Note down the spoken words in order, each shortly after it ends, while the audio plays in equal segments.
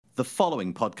The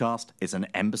following podcast is an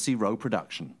Embassy Row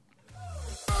production.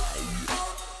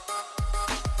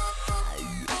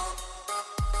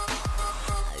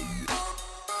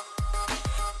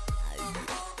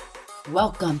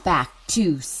 Welcome back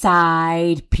to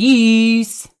Side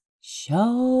Piece Show.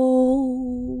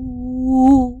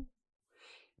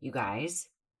 You guys,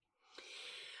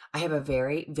 I have a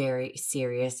very, very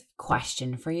serious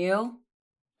question for you.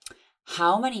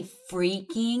 How many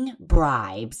freaking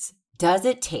bribes does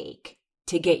it take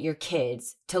to get your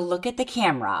kids to look at the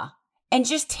camera and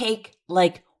just take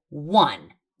like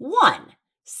one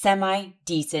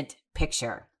semi-decent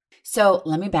picture? So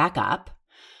let me back up.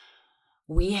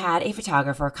 We had a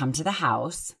photographer come to the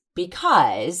house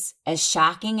because, as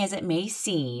shocking as it may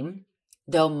seem,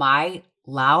 though my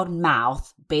loud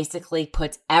mouth basically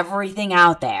puts everything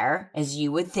out there, as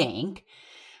you would think,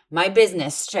 my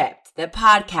business stripped, the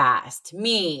podcast,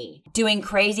 me, doing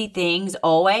crazy things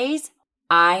always,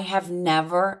 I have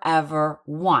never, ever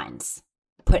once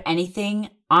put anything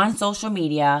on social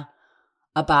media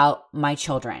about my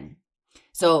children.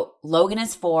 So Logan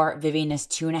is 4, Vivian is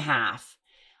 2.5.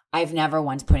 I've never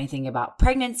once put anything about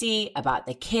pregnancy, about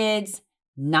the kids,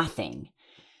 nothing.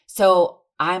 So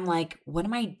I'm like, what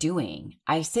am I doing?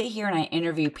 I sit here and I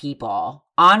interview people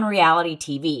on reality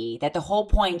TV that the whole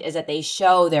point is that they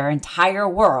show their entire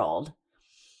world.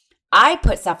 I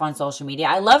put stuff on social media.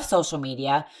 I love social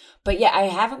media, but yet I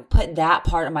haven't put that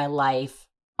part of my life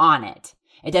on it.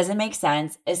 It doesn't make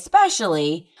sense,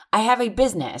 especially I have a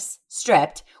business,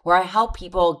 Stripped, where I help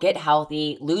people get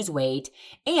healthy, lose weight,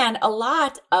 and a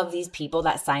lot of these people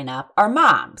that sign up are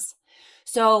moms.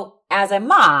 So as a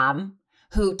mom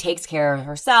who takes care of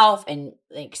herself and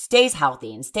like stays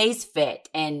healthy and stays fit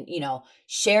and,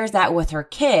 shares that with her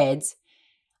kids,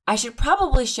 I should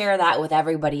probably share that with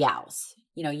everybody else.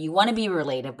 You want to be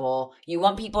relatable. You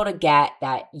want people to get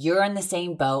that you're in the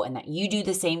same boat and that you do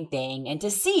the same thing, and to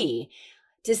see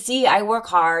I work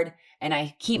hard and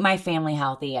I keep my family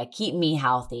healthy. I keep me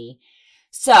healthy.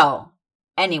 So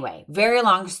anyway, very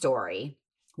long story.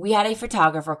 We had a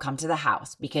photographer come to the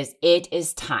house because it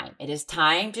is time. It is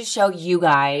time to show you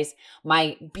guys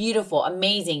my beautiful,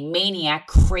 amazing, maniac,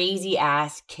 crazy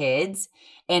ass kids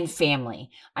and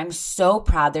family. I'm so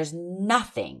proud. There's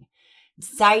nothing.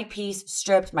 Side Piece,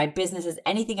 Stripped, my businesses,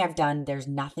 anything I've done, there's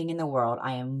nothing in the world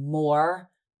I am more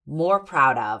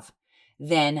proud of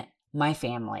than my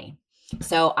family.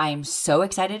 So I am so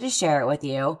excited to share it with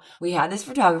you. We had this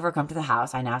photographer come to the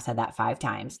house. I now said that 5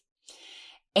 times.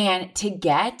 And to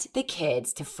get the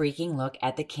kids to freaking look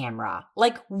at the camera,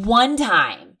 like one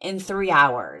time in 3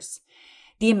 hours,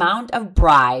 the amount of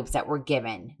bribes that were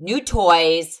given, new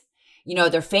toys,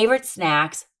 their favorite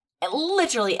snacks, and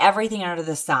literally everything under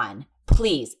the sun.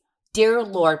 Please, dear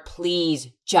Lord, please,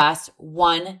 just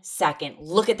 1 second.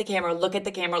 Look at the camera, look at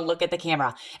the camera, look at the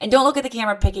camera. And don't look at the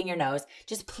camera picking your nose.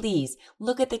 Just please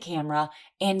look at the camera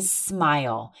and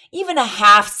smile. Even a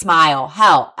half smile.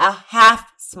 Hell, a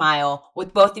half smile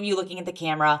with both of you looking at the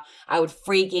camera. I would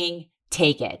freaking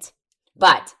take it.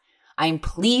 But I'm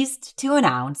pleased to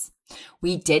announce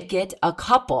we did get a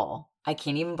couple. I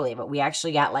can't even believe it. We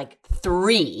actually got like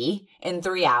 3 in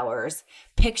 3 hours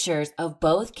pictures of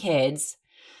both kids.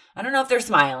 I don't know if they're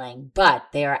smiling, but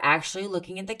they are actually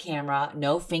looking at the camera,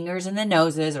 no fingers in the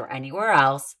noses or anywhere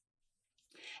else.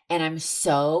 And I'm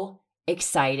so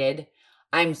excited.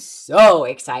 I'm so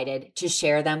excited to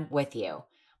share them with you.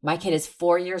 My kid is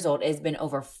 4 years old. It has been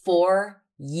over 4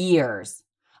 years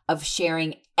of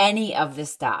sharing any of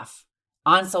this stuff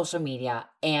on social media,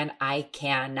 and I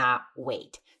cannot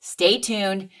wait. Stay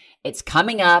tuned. It's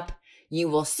coming up. You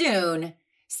will soon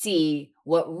see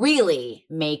what really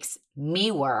makes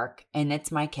me work, and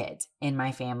it's my kids and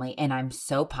my family, and I'm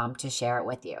so pumped to share it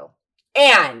with you.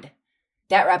 And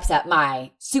that wraps up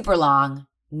my super long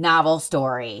novel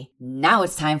story. Now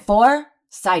it's time for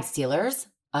Side Stealers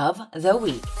of the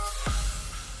Week.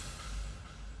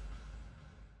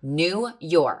 New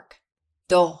York.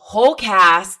 The whole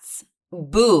cast's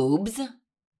boobs,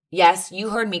 yes, you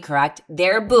heard me correct,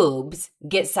 their boobs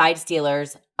get Side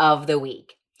Stealers of the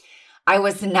Week. I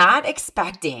was not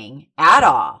expecting at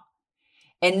all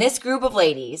in this group of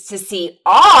ladies to see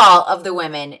all of the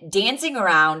women dancing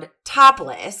around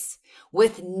topless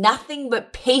with nothing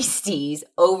but pasties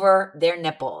over their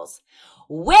nipples.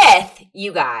 With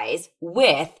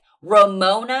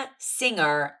Ramona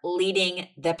Singer leading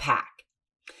the pack.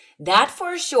 That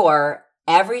for sure,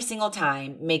 every single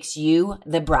time makes you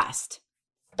the best.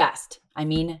 Best.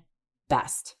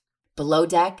 Below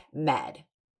Deck Med.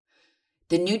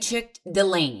 The new chick,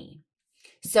 Delaney.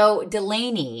 So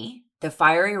Delaney, the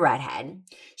fiery redhead,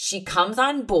 she comes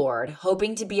on board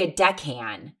hoping to be a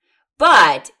deckhand,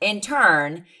 but in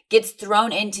turn gets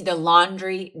thrown into the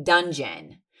laundry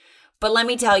dungeon. But let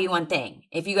me tell you one thing.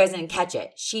 If you guys didn't catch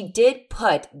it, she did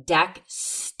put deck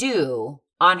stew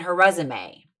on her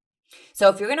resume. So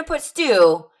if you're going to put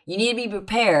stew, you need to be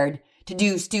prepared to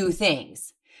do stew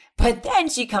things. But then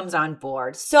she comes on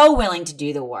board, so willing to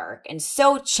do the work and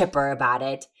so chipper about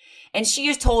it. And she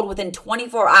is told within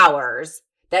 24 hours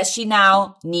that she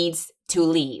now needs to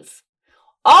leave.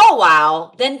 All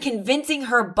while then convincing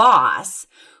her boss,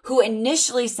 who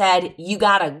initially said, you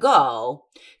gotta go,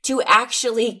 to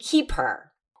actually keep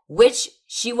her. Which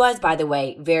she was, by the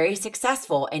way, very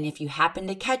successful. And if you happen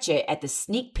to catch it at the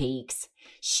sneak peeks,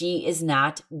 she is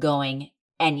not going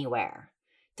anywhere.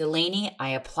 Delaney, I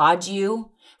applaud you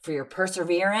for your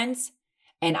perseverance.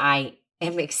 And I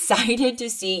am excited to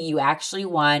see you actually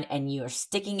won and you are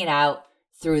sticking it out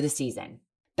through the season.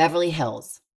 Beverly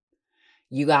Hills.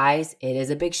 You guys, it is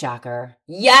a big shocker.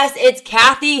 Yes, it's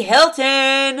Kathy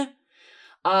Hilton.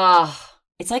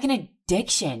 It's like an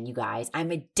addiction, you guys.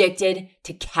 I'm addicted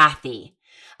to Kathy.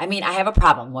 I mean, I have a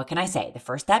problem. What can I say? The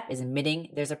first step is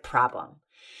admitting there's a problem.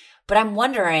 But I'm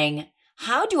wondering,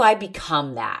 how do I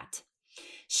become that?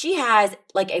 She has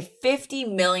like a 50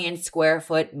 million square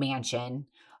foot mansion,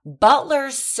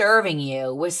 butlers serving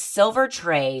you with silver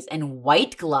trays and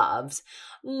white gloves,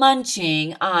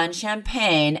 munching on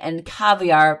champagne and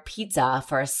caviar pizza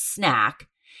for a snack,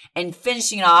 and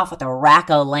finishing it off with a rack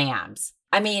of lambs.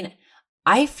 I mean,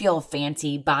 I feel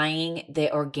fancy buying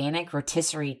the organic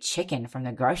rotisserie chicken from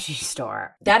the grocery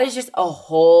store. That is just a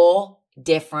whole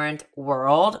different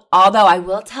world. Although I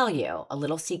will tell you a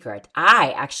little secret.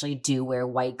 I actually do wear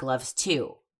white gloves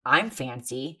too. I'm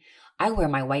fancy. I wear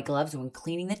my white gloves when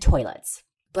cleaning the toilets.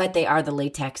 But they are the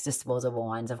latex disposable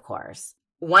ones, of course.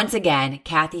 Once again,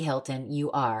 Kathy Hilton,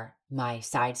 you are my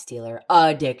side stealer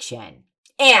addiction.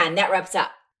 And that wraps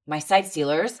up my side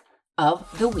stealers of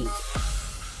the week.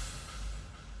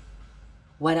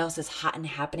 What else is hot and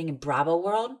happening in Bravo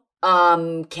world?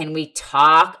 Can we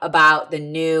talk about the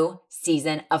new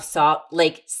season of Salt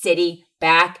Lake City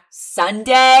back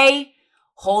Sunday?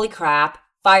 Holy crap,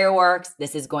 fireworks.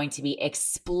 This is going to be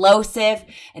explosive,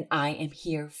 and I am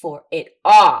here for it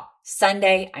all.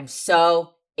 Sunday, I'm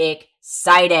so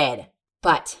excited.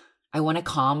 But I want to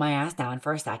calm my ass down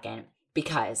for a second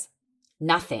because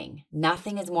nothing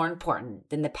is more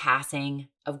important than the passing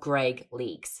of Greg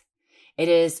Leakes. It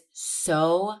is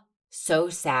so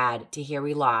sad to hear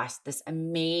we lost this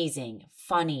amazing,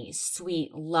 funny,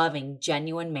 sweet, loving,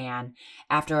 genuine man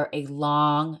after a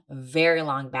long, very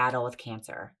long battle with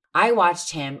cancer. I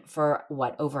watched him for,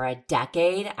 over a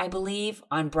decade, I believe,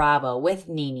 on Bravo with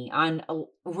Nene, on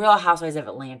Real Housewives of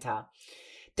Atlanta.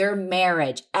 Their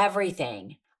marriage,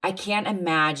 everything. I can't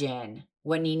imagine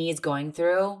what Nene is going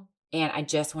through. And I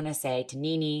just want to say to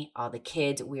Nene, all the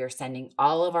kids, we are sending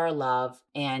all of our love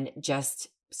and just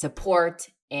support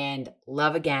and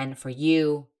love again for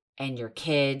you and your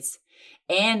kids.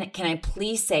 And can I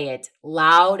please say it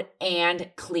loud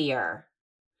and clear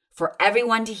for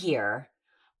everyone to hear?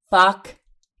 Fuck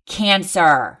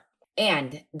cancer.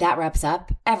 And that wraps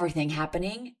up everything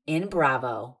happening in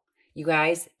Bravo. You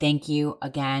guys, thank you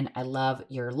again. I love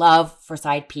your love for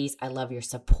Side Piece. I love your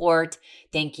support.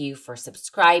 Thank you for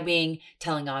subscribing,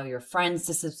 telling all your friends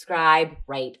to subscribe,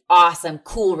 write awesome,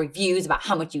 cool reviews about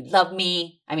how much you love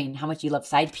me. How much you love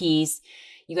Side Piece.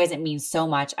 You guys, it means so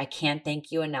much. I can't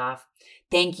thank you enough.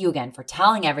 Thank you again for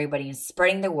telling everybody and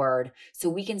spreading the word so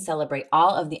we can celebrate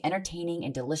all of the entertaining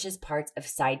and delicious parts of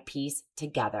Side Piece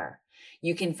together.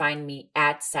 You can find me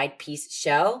at Side Piece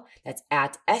Show. That's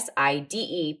at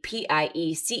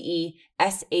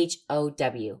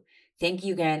SIDEPIECESHOW. Thank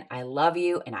you again. I love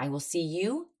you, and I will see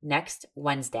you next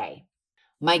Wednesday.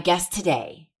 My guest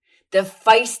today, the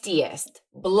feistiest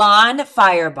blonde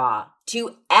fireball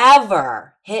to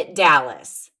ever hit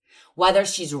Dallas. Whether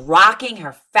she's rocking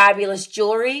her fabulous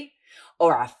jewelry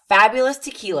or a fabulous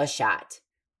tequila shot,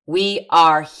 we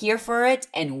are here for it,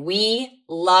 and we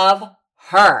love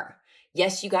her.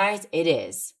 Yes, you guys, it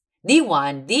is the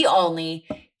one, the only,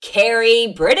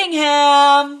 Kary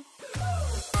Brittingham.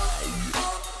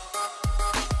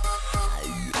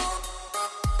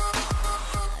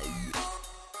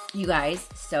 You guys,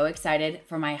 so excited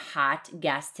for my hot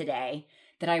guest today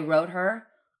that I wrote her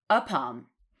a poem.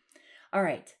 All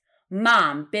right.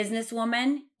 Mom,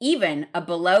 businesswoman, even a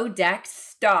below deck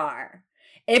star.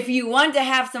 If you want to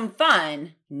have some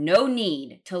fun, no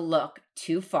need to look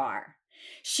too far.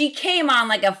 She came on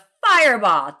like a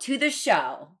fireball to the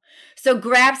show. So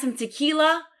grab some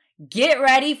tequila, get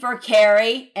ready for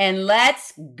Kary, and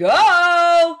let's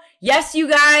go. Yes, you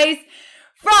guys,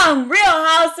 From Real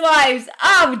Housewives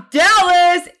of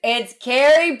Dallas, it's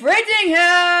Kary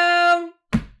Brittingham.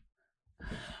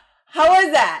 How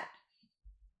was that?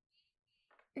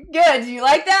 Good. Did you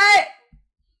like that?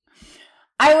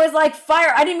 I was like,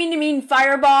 fire. I didn't mean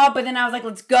fireball, but then I was like,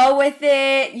 let's go with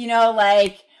it. You know,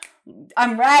 like,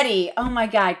 I'm ready. Oh my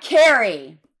God.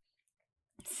 Kary,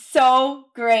 so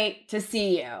great to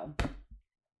see you.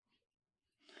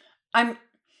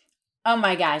 Oh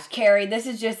my gosh, Kary, this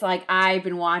is just like, I've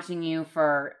been watching you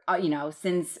for,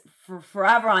 since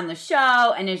forever on the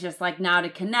show, and it's just like now to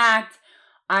connect.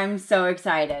 I'm so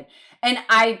excited. And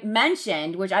I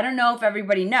mentioned, which I don't know if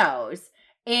everybody knows,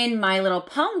 in my little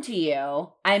poem to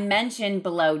you, I mentioned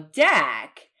Below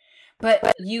Deck,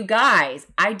 but you guys,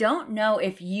 I don't know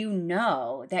if you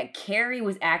know that Kary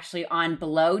was actually on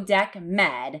Below Deck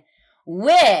Med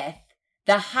with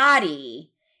the hottie,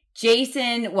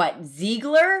 Jason,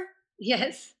 Ziegler?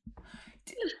 Yes.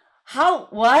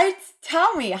 What?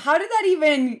 Tell me, how did that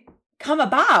even come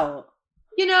about?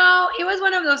 You know, it was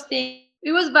one of those things.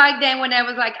 It was back then when I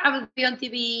was like, I would be on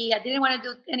TV. I didn't want to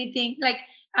do anything. Like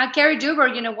Kary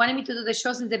Duber, wanted me to do the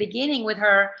show since the beginning with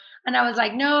her. And I was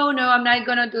like, no, I'm not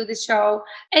going to do the show.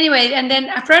 Anyway, and then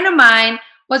a friend of mine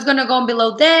was going to go on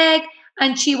Below Deck.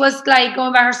 And she was like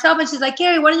going by herself. And she's like,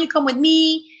 Kary, why don't you come with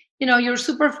me? You're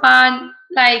super fun.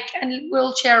 Like, and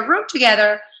we'll share a room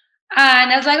together.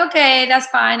 And I was like, okay, that's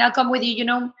fine. I'll come with you,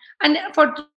 And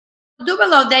for do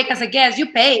Below Deck as a guest,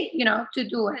 you pay, to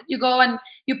do it. You go and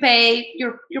you pay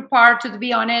your part to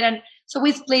be on it. And so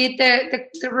we split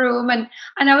the room. And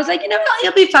I was like,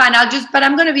 it'll be fine. But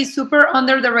I'm going to be super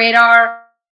under the radar.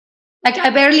 Like I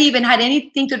barely even had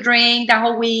anything to drink that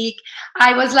whole week.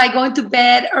 I was like going to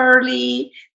bed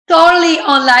early, totally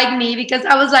unlike me, because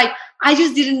I was like, I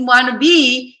just didn't want to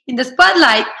be in the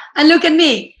spotlight. And look at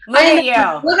me. Look at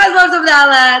you. Look at Housewives of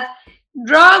Dallas,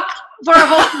 drunk for a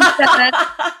whole season.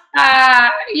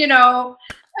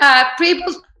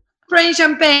 People spraying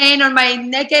champagne on my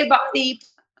naked body,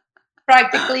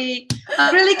 practically.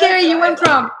 Really, Kary, you went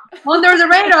from under the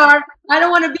radar, I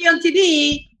don't want to be on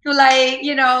TV,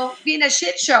 to be in a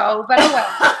shit show, but oh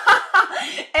well.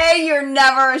 Hey, you're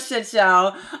never a shit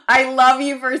show. I love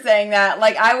you for saying that.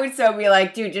 Like, I would so be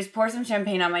like, dude, just pour some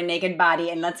champagne on my naked body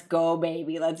and let's go,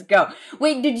 baby. Let's go.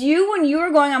 Wait, when you were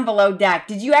going on Below Deck,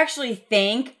 did you actually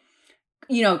think,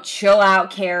 chill out,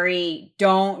 Kary,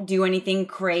 don't do anything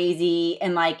crazy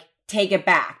and like take it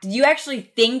back? Did you actually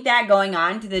think that going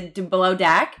on to Below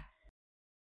Deck?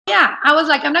 Yeah, I was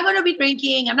like, I'm not going to be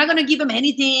drinking. I'm not going to give him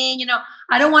anything.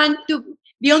 I don't want to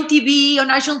be on TV, on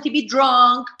national TV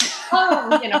drunk.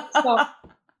 So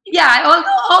yeah,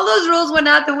 all those rules went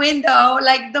out the window,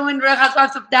 like doing Real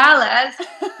Housewives of Dallas.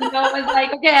 It was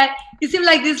like, okay, it seemed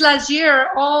like this last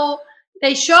year, all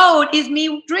they showed is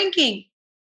me drinking.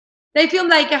 They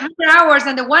filmed like 100 hours,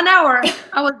 and the 1 hour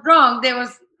I was drunk, it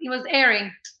was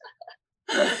airing.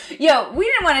 Yo, we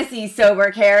didn't want to see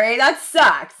sober Kary. That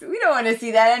sucks. We don't want to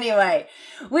see that anyway.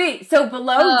 Wait, so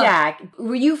Below Deck,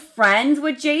 were you friends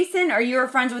with Jason, or you were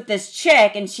friends with this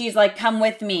chick and she's like, come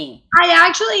with me? I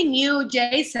actually knew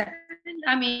Jason.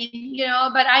 I mean,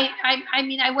 but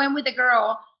I went with the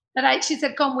girl she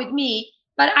said, come with me,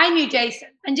 but I knew Jason,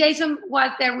 and Jason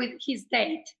was there with his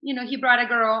date. He brought a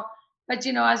girl, but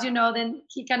as you know, then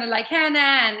he kind of like Hannah,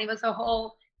 and it was a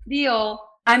whole deal.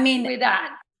 With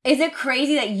that. Is it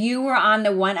crazy that you were on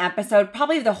the one episode,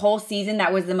 probably the whole season,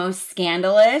 that was the most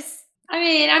scandalous? I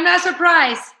mean, I'm not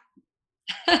surprised.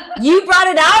 You brought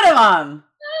it out of him.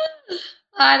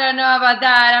 I don't know about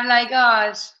that. I'm like,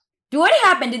 gosh. What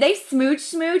happened? Did they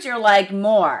smooch or like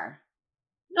more?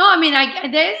 No, I mean, they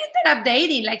ended up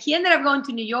dating. Like, he ended up going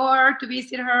to New York to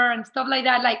visit her and stuff like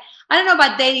that. Like, I don't know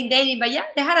about dating, but yeah,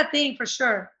 they had a thing for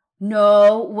sure.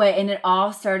 No way. And it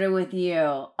all started with you.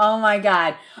 Oh my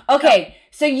God. Okay.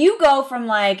 So you go from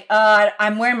like,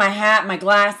 I'm wearing my hat, my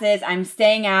glasses, I'm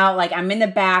staying out, like I'm in the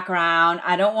background.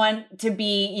 I don't want to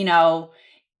be,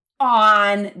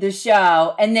 on the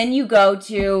show. And then you go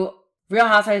to Real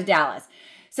Housewives of Dallas.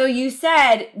 So you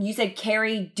said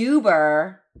Kary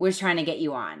Duber was trying to get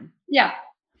you on. Yeah.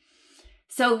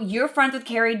 So you're friends with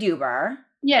Kary Duber.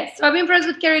 Yes. So I've been friends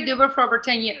with Kary Duber for over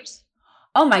 10 years.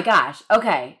 Oh my gosh.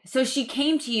 Okay. So she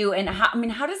came to you, and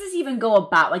how does this even go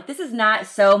about? Like, this is not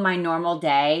so my normal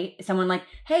day. Someone like,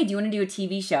 hey, do you want to do a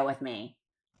TV show with me?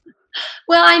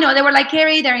 Well, I know. They were like,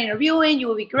 Kary, they're interviewing. You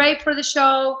will be great for the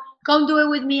show. Come do it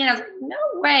with me. And I was like, no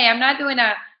way. I'm not doing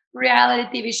a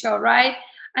reality TV show, right?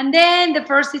 And then the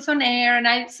first season aired, and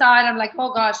I saw it. I'm like,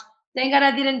 oh gosh, thank God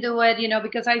I didn't do it,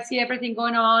 because I see everything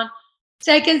going on.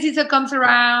 Second season comes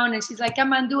around, and she's like,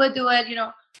 come on, do it.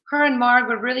 Her and Mark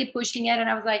were really pushing it, and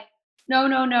I was like, no,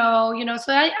 no, no.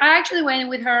 So I actually went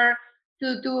with her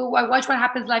to do I Watch What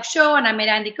Happens live show, and I met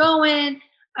Andy Cohen,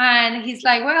 and he's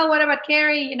like, well, what about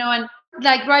Kary? And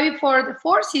like right before the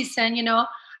fourth season,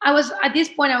 I was at this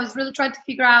point I was really trying to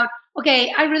figure out,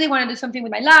 okay, I really want to do something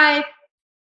with my life.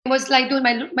 I was like doing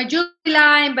my jewelry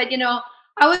line, but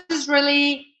I was just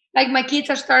really like my kids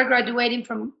are start graduating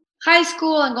from high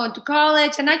school and going to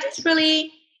college, and I just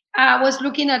really was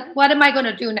looking at what am I going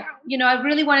to do now. I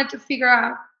really wanted to figure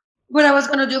out what I was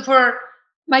going to do for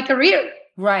my career.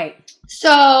 Right.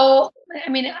 So, I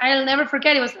mean, I'll never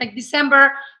forget. It was like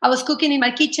December. I was cooking in my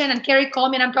kitchen, and Kary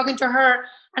called me, and I'm talking to her,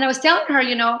 and I was telling her,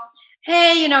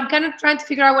 hey, I'm kind of trying to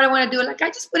figure out what I want to do. Like, I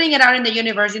just putting it out in the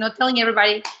universe, telling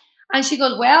everybody. And she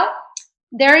goes, well,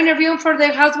 they're interviewing for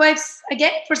the Housewives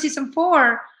again for season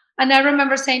 4. And I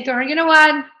remember saying to her, you know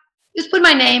what? Just put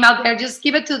my name out there. Just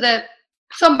give it to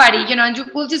somebody,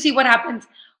 and we'll just see what happens.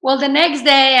 Well, the next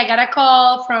day I got a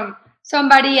call from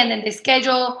somebody, and then they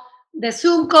schedule the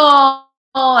Zoom call,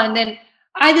 and then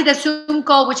I did the Zoom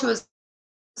call, which was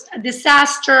a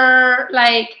disaster.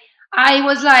 Like, I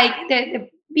was like, the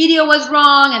video was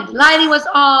wrong and the lighting was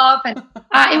off, and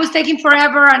it was taking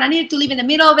forever, and I needed to leave in the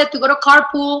middle of it to go to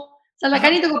carpool. So like, I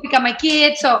need to go pick up my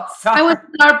kid. So I went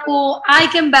to carpool. I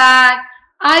came back.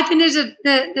 I finished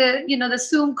the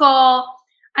Zoom call,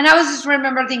 and I was just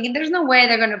remember thinking, there's no way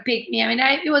they're gonna pick me. I mean,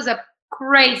 it was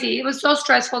it was so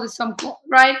stressful, the Zoom call,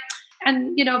 right?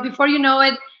 And before you know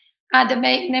it, the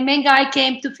main guy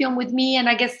came to film with me, and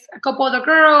I guess a couple other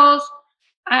girls.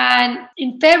 And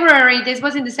in February, this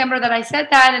was in December that I said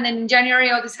that, and then in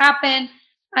January all this happened.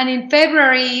 And in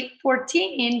February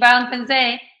 14, Valentine's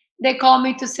Day, they called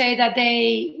me to say that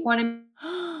they wanted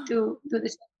to do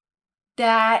this.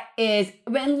 That is,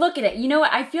 and look at it. You know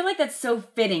what? I feel like that's so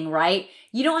fitting, right?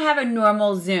 You don't have a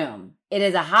normal Zoom. It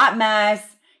is a hot mess.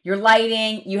 Your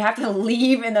lighting, you have to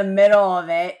leave in the middle of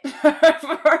it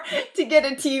to get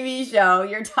a TV show.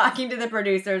 You're talking to the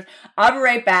producers. I'll be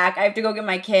right back. I have to go get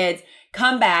my kids,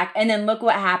 come back, and then look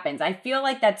what happens. I feel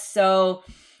like that's so,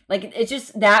 like, it's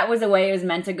just, that was the way it was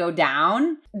meant to go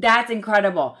down. That's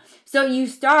incredible. So you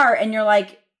start and you're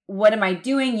like, what am I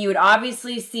doing? You had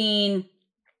obviously seen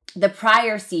the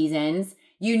prior seasons.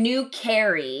 You knew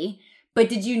Kary, but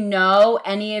did you know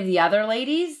any of the other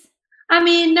ladies? I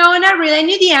mean, no, not really. I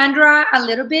knew Deandra a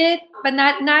little bit, but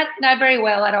not very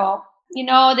well at all.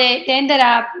 They ended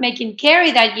up making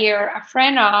Kary that year a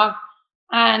friend of,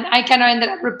 and I kind of ended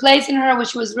up replacing her,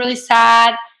 which was really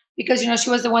sad because she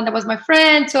was the one that was my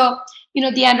friend. So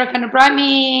Deandra kind of brought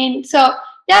me in. So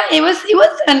yeah, it was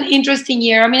an interesting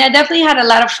year. I mean, I definitely had a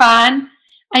lot of fun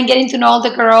and getting to know all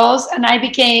the girls, and I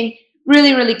became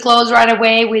really, really close right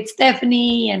away with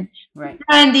Stephanie and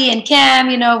Randy and Cam.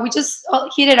 We just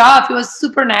hit it off. It was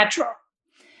super natural.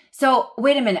 So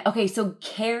wait a minute. Okay, so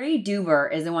Kary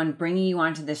Duber is the one bringing you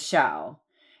onto the show.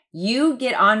 You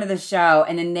get onto the show,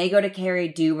 and then they go to Kary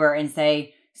Duber and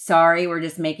say, sorry, we're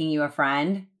just making you a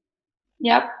friend.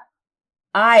 Yep.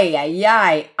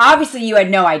 Ay. Obviously, you had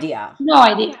no idea. No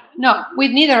idea. No,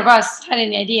 neither of us had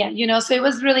any idea, So it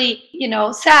was really,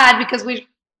 sad because we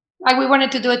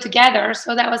wanted to do it together.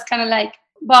 So that was kind of like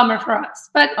bummer for us.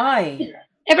 But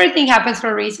everything happens for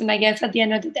a reason, I guess, at the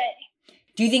end of the day.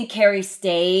 Do you think Kary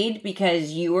stayed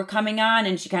because you were coming on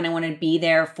and she kind of wanted to be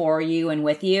there for you and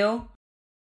with you?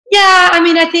 Yeah, I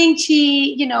mean, I think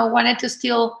she, wanted to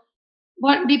still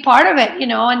be part of it,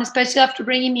 and especially after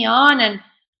bringing me on.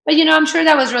 But I'm sure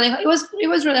that was it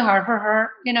was really hard for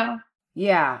her,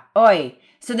 Yeah. Oi.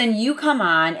 So then you come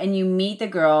on and you meet the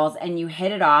girls and you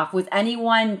hit it off. Was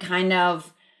anyone kind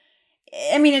of,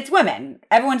 I mean, it's women.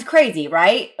 Everyone's crazy,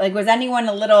 right? Like, was anyone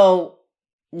a little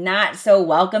not so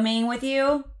welcoming with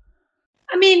you?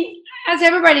 I mean, as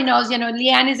everybody knows,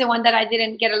 Leanne is the one that I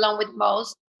didn't get along with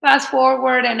most. Fast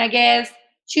forward, and I guess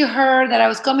she heard that I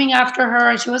was coming after her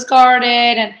and she was guarded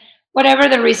and whatever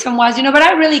the reason was, but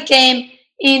I really came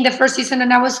in the first season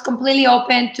and I was completely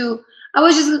open to, I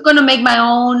was just going to make my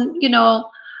own,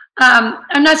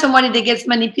 I'm not somebody that gets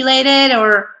manipulated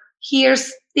or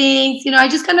hears things, I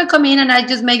just kind of come in and I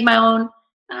just make my own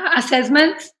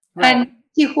assessments and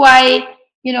see who I,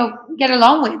 get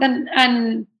along with.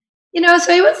 And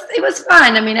so it was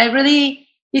fun. I mean, I really,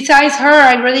 besides her,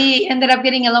 I really ended up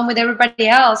getting along with everybody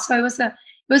else. So it was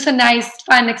a nice,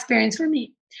 fun experience for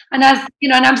me. And as,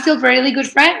 and I'm still really good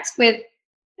friends with,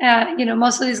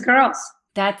 most of these girls.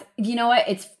 That's,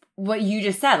 it's what you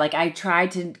just said. Like, I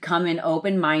tried to come in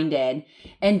open-minded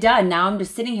and done. Now I'm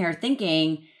just sitting here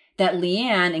thinking that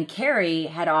Leanne and Kary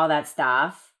had all that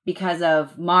stuff because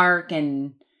of Mark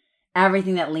and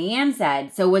everything that Leanne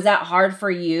said. So was that hard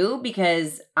for you?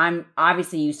 Because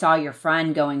obviously you saw your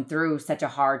friend going through such a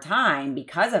hard time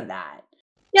because of that.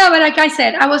 Yeah, but like I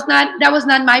said, that was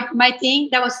not my thing.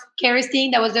 That was Kary's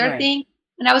thing. That was their thing.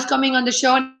 And I was coming on the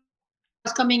show and I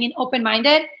was coming in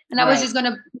open-minded, and I was just going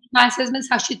to make my assessments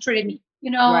how she treated me. You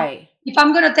know, if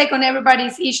I'm going to take on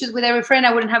everybody's issues with every friend,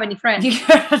 I wouldn't have any friends.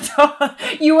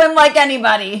 You wouldn't like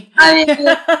anybody. I mean,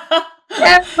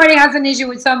 everybody has an issue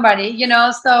with somebody, you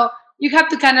know, so you have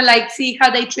to kind of like see how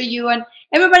they treat you. And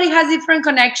everybody has different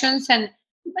connections, and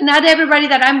not everybody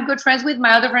that I'm good friends with,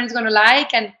 my other friend is going to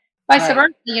like, and vice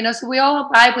versa, you know, so we all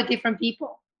vibe with different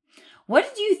people. What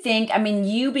did you think? I mean,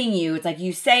 you being you, it's like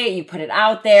you say it, you put it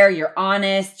out there, you're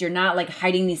honest, you're not like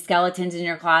hiding these skeletons in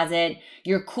your closet,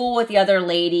 you're cool with the other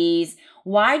ladies.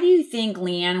 Why do you think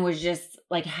Leanne was just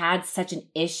like had such an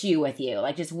issue with you?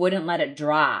 Like just wouldn't let it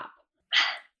drop?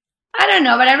 I don't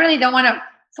know, but I really don't want to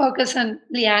focus on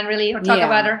Leanne really or talk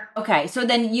about her. Okay, so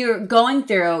then you're going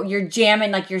through, you're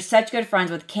jamming, like you're such good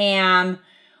friends with Cam,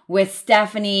 with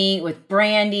Stephanie, with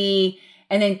Brandy,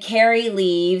 and then Kary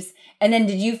leaves. And then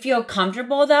did you feel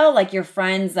comfortable though? Like your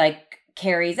friends, like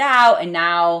Kary's out and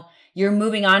now you're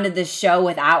moving on to this show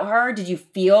without her. Did you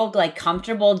feel like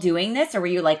comfortable doing this, or were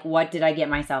you like, what did I get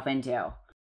myself into?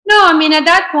 No, I mean, at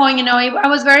that point, you know, I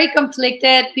was very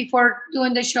conflicted before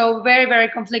doing the show, very, very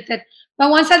conflicted. But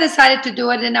once I decided to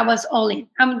do it, then I was all in.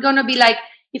 I'm going to be like,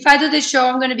 if I do the show,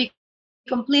 I'm going to be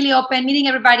completely open, meeting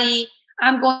everybody.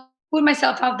 I'm going to put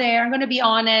myself out there. I'm going to be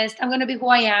honest. I'm going to be who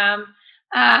I am.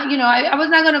 You know, I was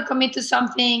not going to commit to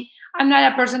something. I'm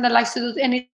not a person that likes to do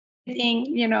anything,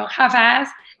 you know,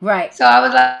 half-assed. Right. So I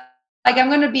was like, I'm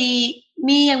going to be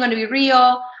me. I'm going to be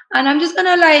real. And I'm just going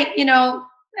to like, you know,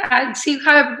 see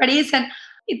how everybody is. And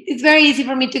it's very easy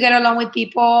for me to get along with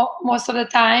people most of the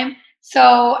time.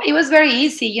 So it was very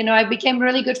easy. You know, I became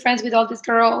really good friends with all these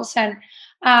girls. And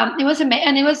it was amazing.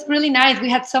 And it was really nice. We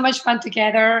had so much fun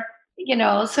together, you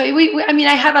know. So I mean,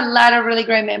 I have a lot of really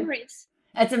great memories.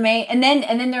 That's amazing. And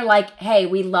then they're like, hey,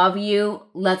 we love you.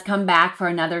 Let's come back for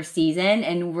another season.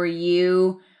 And were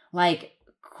you like,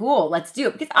 cool, let's do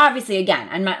it? Because obviously, again,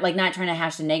 I'm not trying to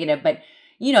hash the negative, but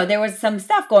you know, there was some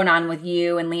stuff going on with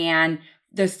you and Leanne.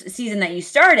 The season that you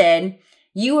started,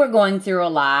 you were going through a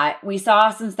lot. We saw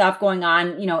some stuff going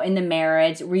on, you know, in the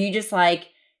marriage. Were you just like,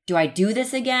 do I do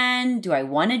this again? Do I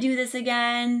want to do this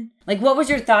again? Like, what was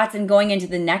your thoughts in going into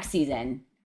the next season?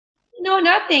 No,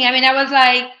 nothing. I mean, I was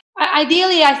like,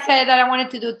 ideally, I said that I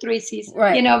wanted to do 3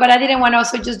 seasons, you know, but I didn't want to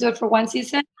also just do it for 1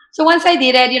 season. So once I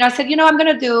did it, you know, I said, you know, I'm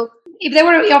going to do, if they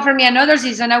were to offer me another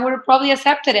season, I would have probably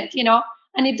accepted it, you know.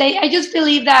 And I just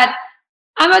believe that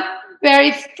I'm a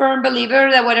very firm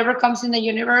believer that whatever comes in the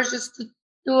universe, just to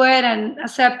do it and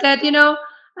accept it, you know.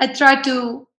 I try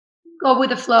to go with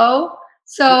the flow.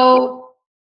 So,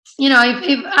 you know,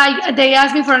 if they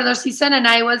asked me for another season and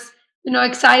I was, you know,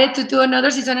 excited to do another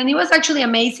season. And it was actually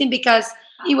amazing because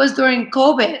it was during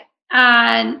COVID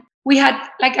and we had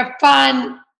like a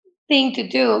fun thing to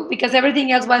do because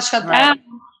everything else was shut down.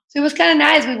 So it was kind of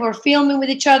nice. We were filming with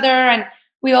each other and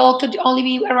we all could only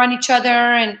be around each other.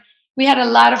 And we had a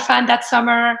lot of fun that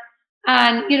summer.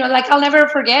 And, you know, like I'll never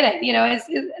forget it. You know, it's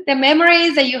the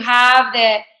memories that you have,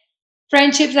 the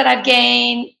friendships that I've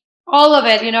gained, all of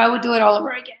it, you know, I would do it all over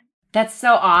again. That's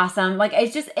so awesome. Like,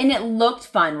 it's just, and it looked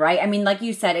fun, right? I mean, like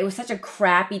you said, it was such a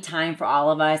crappy time for all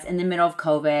of us in the middle of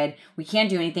COVID. We can't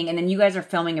do anything. And then you guys are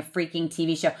filming a freaking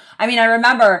TV show. I mean, I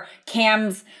remember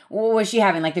Cam's, what was she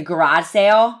having? Like the garage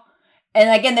sale? And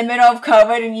like in the middle of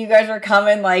COVID and you guys were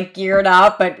coming like geared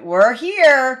up, but we're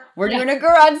here. We're doing a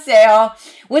garage sale.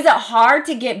 Was it hard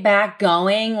to get back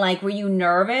going? Like, were you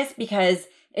nervous? Because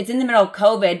it's in the middle of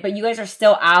COVID, but you guys are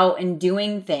still out and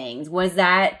doing things.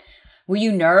 Were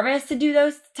you nervous to do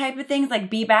those type of things, like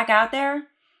be back out there?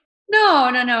 No,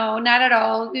 not at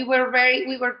all.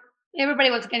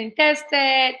 Everybody was getting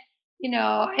tested, you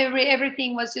know,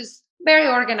 everything was just very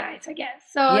organized, I guess.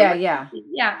 So yeah.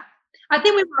 I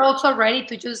think we were also ready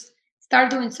to just start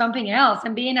doing something else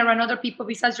and being around other people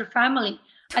besides your family.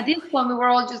 At this point, we were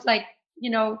all just like,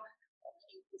 you know,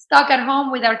 stuck at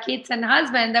home with our kids and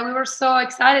husband that we were so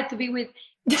excited to be with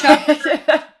each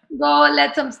other. Go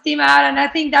let some steam out. And I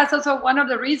think that's also one of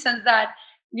the reasons that,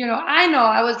 you know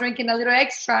I was drinking a little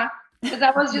extra because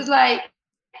I was just like,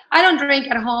 I don't drink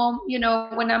at home, you know,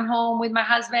 when I'm home with my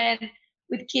husband,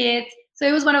 with kids. So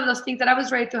it was one of those things that I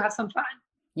was ready to have some fun.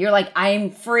 You're like, I'm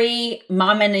free.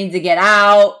 Mama needs to get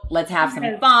out. Let's have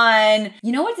some fun.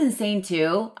 You know what's insane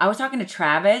too? I was talking to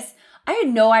Travis. I had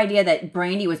no idea that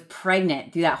Brandy was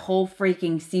pregnant through that whole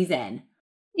freaking season.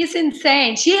 It's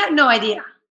insane. She had no idea.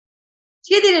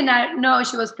 She did not know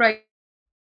she was pregnant.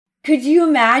 Could you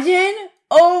imagine?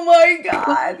 Oh my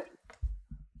God.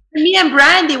 Me and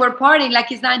Brandy were partying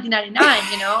like it's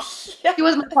 1999, you know? Yeah. She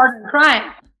was my partner in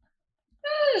crime.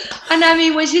 And I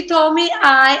mean, when she told me,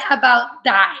 I about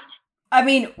died. I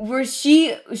mean,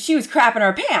 she was crapping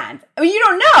her pants. I mean, you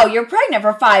don't know. You're pregnant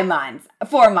for 5 months,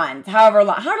 4 months, however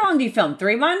long. How long do you film?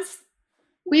 3 months?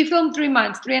 We filmed 3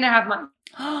 months, 3.5 months.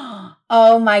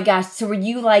 Oh my gosh. So were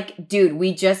you like, dude,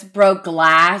 we just broke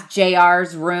glass,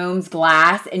 JR's room's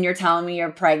glass, and you're telling me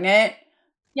you're pregnant?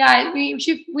 Yeah,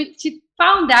 she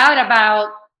found out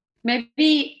about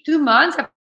maybe 2 months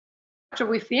after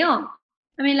we filmed.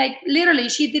 I mean, like literally,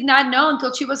 she did not know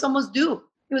until she was almost due.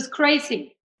 It was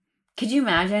crazy. Could you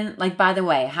imagine? Like, by the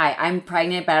way, hi, I'm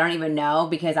pregnant, but I don't even know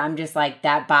because I'm just like,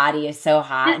 that body is so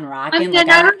hot and rocking. And Like,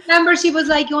 then I remember she was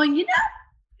like going,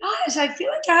 gosh, I feel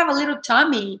like I have a little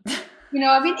tummy.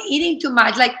 I've been eating too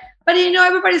much. Like, but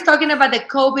everybody's talking about the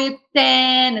COVID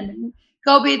 10 and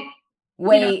COVID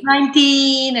wait.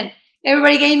 19 and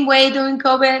everybody gained weight during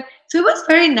COVID. So it was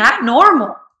very not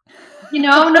normal.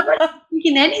 Nobody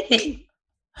thinking anything.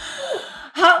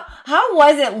 How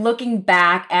was it looking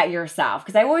back at yourself?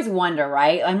 Because I always wonder,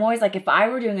 right? I'm always like, if I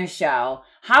were doing a show,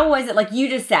 how was it? Like you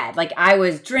just said, like I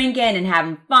was drinking and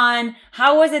having fun.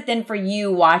 How was it then for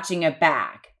you watching it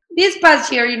back? This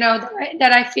past year,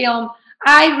 that I filmed,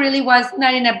 I really was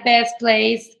not in a best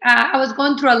place. I was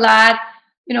going through a lot,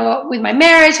 with my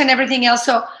marriage and everything else.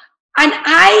 So, and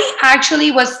I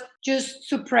actually was just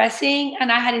suppressing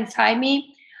and I had inside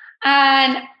me.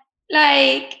 And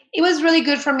like, it was really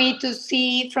good for me to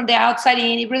see from the outside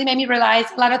in. It really made me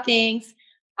realize a lot of things.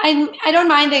 I don't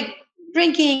mind the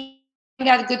drinking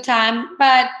at a good time,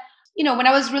 but when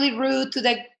I was really rude to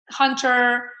the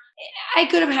hunter, I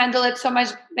could have handled it so much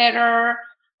better.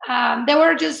 There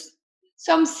were just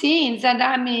some scenes that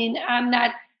I'm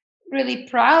not really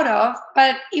proud of,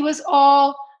 but it was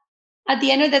all at the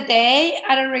end of the day,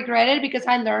 I don't regret it because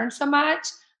I learned so much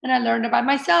and I learned about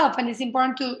myself. And it's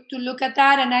important to look at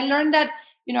that. And I learned that,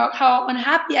 how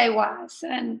unhappy I was.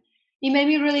 And it made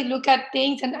me really look at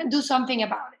things and do something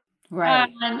about it. Right.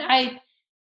 And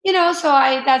that's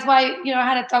why, I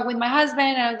had a talk with my husband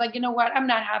and I was like, you know what, I'm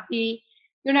not happy.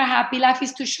 You're not happy. Life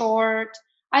is too short.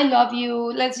 I love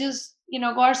you. Let's just,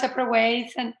 go our separate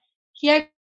ways. And he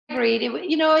agreed.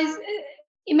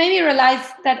 It made me realize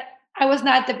that I was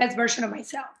not the best version of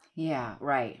myself. Yeah,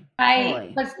 right. I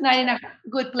Totally. was not in a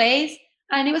good place.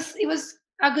 And it was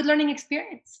a good learning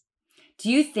experience. Do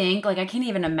you think, like, I can't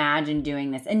even imagine doing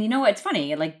this. And it's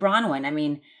funny, like Bronwyn, I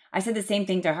mean, I said the same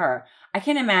thing to her. I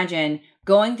can't imagine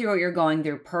going through what you're going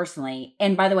through personally.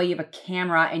 And by the way, you have a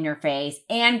camera in your face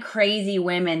and crazy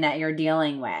women that you're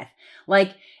dealing with.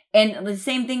 Like, and the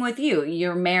same thing with you,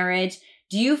 your marriage.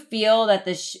 Do you feel that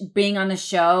being on the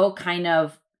show kind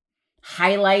of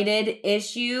highlighted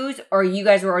issues, or you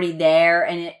guys were already there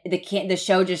and the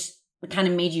show just kind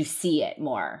of made you see it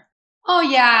more? Oh,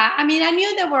 yeah. I mean, I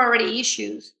knew there were already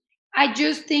issues. I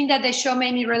just think that the show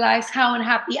made me realize how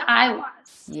unhappy I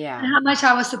was. Yeah. And how much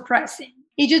I was suppressing.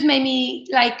 It just made me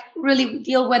like really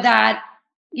deal with that,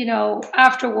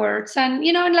 afterwards. And,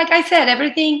 and like I said,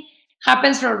 everything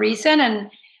happens for a reason.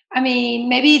 And I mean,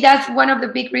 maybe that's one of the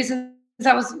big reasons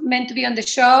I was meant to be on the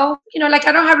show. Like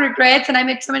I don't have regrets and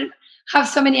have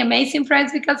so many amazing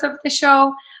friends because of the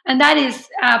show. And that is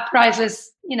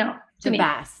priceless, to the me.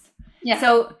 Best. Yeah.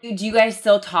 So do you guys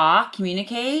still talk,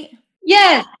 communicate?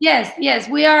 Yes.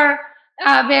 We are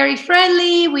very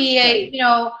friendly. We,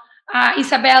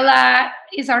 Isabella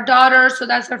is our daughter, so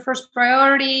that's our first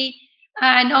priority.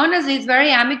 And honestly, it's very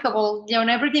amicable.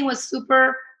 Everything was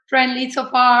super friendly so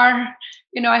far.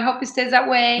 I hope it stays that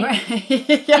way.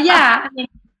 Right.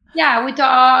 Yeah, we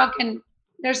talk and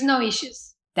there's no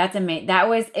issues. That's amazing.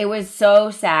 It was so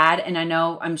sad. And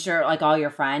I'm sure like all your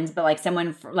friends, but like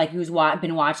someone like who's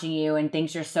been watching you and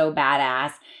thinks you're so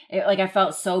badass. I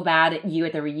felt so bad at you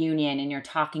at the reunion and you're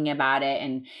talking about it.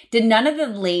 And did none of the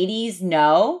ladies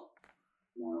know?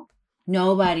 No.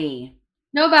 Nobody.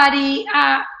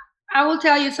 I will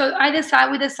tell you. So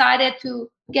we decided to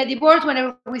get divorced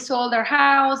whenever we sold our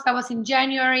house. That was in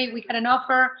January. We got an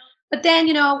offer. But then,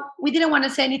 we didn't want to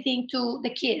say anything to the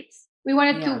kids. We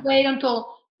wanted to wait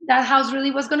until that house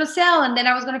really was going to sell. And then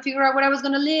I was going to figure out where I was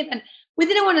going to live. And we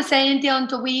didn't want to say anything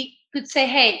until we could say,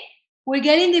 hey, we're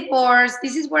getting divorced.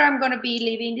 This is where I'm going to be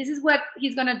living. This is what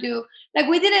he's going to do. Like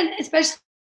we didn't, especially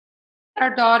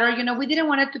our daughter, we didn't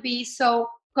want it to be so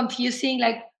confusing.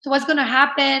 Like, so what's going to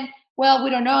happen? Well, we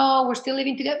don't know. We're still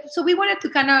living together. So we wanted to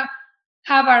kind of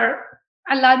have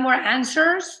a lot more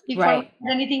answers before we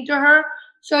said anything to her.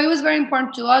 So it was very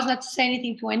important to us not to say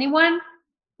anything to anyone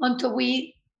until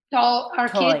we told our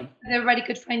kids, everybody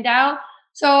could find out.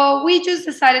 So we just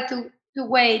decided to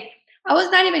wait. I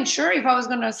was not even sure if I was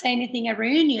going to say anything at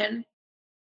reunion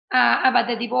about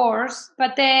the divorce.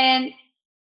 But then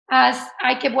as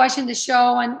I kept watching the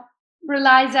show and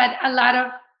realized that a lot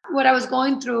of what I was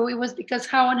going through, it was because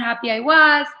how unhappy I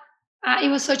was. It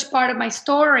was such part of my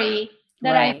story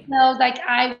that I Right. felt like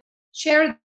I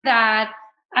shared that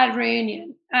at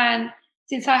reunion. And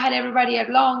since I had everybody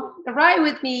along the ride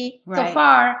with me so Right.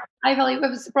 far, I felt it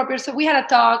was appropriate. So we had a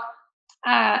talk,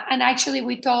 and actually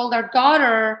we told our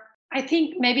daughter, I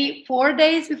think maybe 4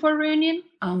 days before reunion,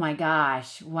 Oh my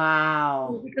gosh.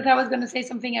 Wow. because I was going to say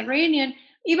something at reunion,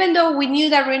 even though we knew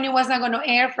that reunion was not going to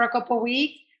air for a couple of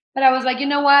weeks. But I was like, you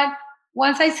know what?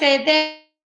 Once I say it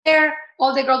there,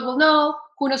 all the girls will know.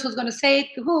 Who knows who's going to say it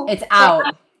to who? It's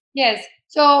out. Yes.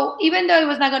 So even though it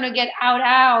was not going to get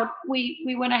out,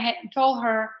 we went ahead and told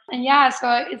her. And yeah,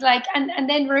 so it's like, and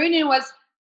then reunion was,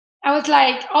 I was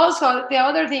like, also the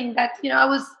other thing that,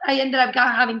 I ended up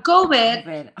having COVID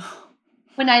COVID. Oh,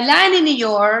 when I land in New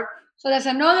York. So that's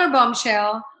another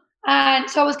bombshell. And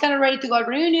so I was kind of ready to go to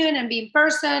reunion and be in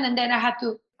person. And then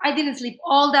I didn't sleep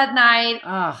all that night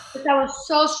oh. because I was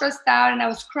so stressed out and I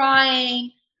was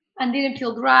crying and didn't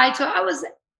feel right. So I was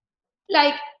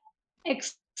like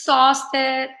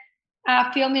exhausted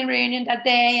filming reunion that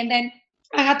day. And then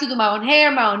I had to do my own hair,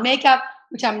 my own makeup,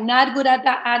 which I'm not good at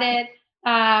it.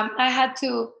 I had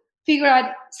to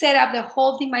set up the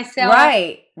whole thing myself.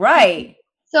 Right. Right.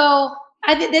 So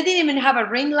they didn't even have a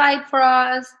ring light for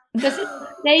us because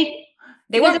They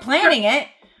because weren't planning it.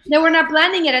 they were not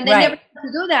planning it, and they Right. never had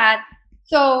to do that.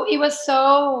 So it was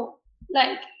so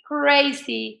like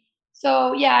crazy.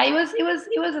 So yeah, it was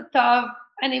a tough,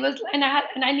 and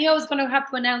I knew I was going to have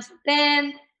to announce it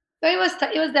then. So it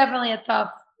was definitely a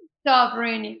tough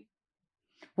reunion.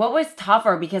 What was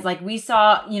tougher? Because like we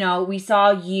saw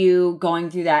you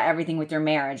going through that everything with your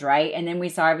marriage, right? And then we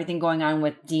saw everything going on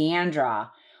with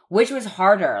Deandra. Which was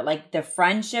harder, like the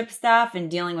friendship stuff and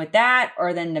dealing with that,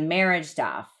 or then the marriage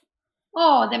stuff?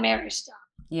 Oh, the marriage stuff.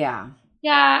 Yeah.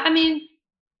 Yeah, I mean,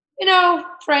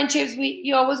 friendships,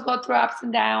 you always go through ups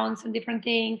and downs and different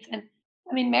things. And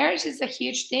I mean, marriage is a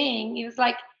huge thing. It was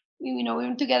like, we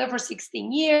were together for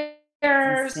 16 years.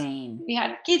 It's insane. We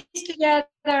had kids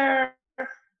together.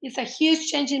 It's a huge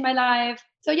change in my life.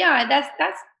 So yeah,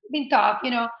 that's been tough.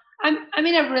 I'm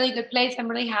in a really good place. I'm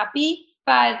really happy,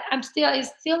 but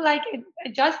it's still like an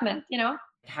adjustment.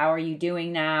 How are you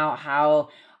doing now? How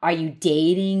are you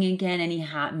dating again? Any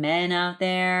hot men out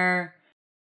there?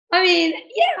 I mean,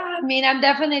 yeah, I'm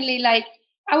definitely like,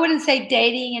 I wouldn't say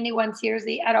dating anyone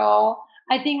seriously at all.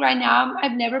 I think right now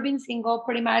I've never been single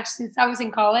pretty much since I was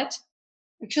in college.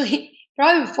 Actually,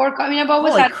 probably before. I've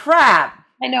always Holy had. crap.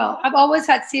 I know. I've always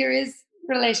had serious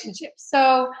relationships.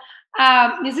 So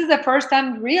this is the first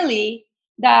time really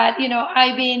that,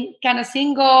 I've been kind of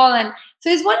single. And so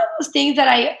it's one of those things that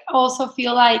I also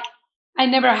feel like I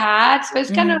never had. So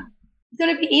it's kind of, it's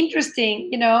going to be interesting.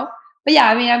 But yeah,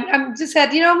 I'm just said,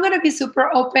 I'm going to be super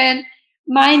open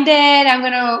minded. I'm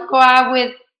going to go out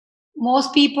with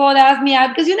most people that ask me out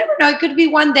because you never know. It could be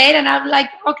one date and I'm like,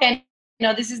 okay,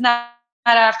 this is not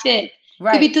a fit.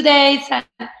 Right. Could be 2 days.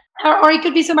 Or it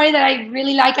could be somebody that I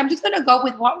really like. I'm just going to go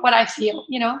with what I feel.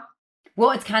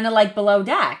 Well, it's kind of like Below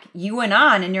Deck. You went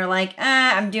on and you're like,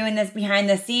 I'm doing this behind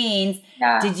the scenes.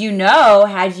 Yeah. Did you know,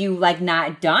 had you like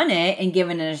not done it and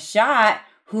given it a shot,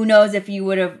 who knows if you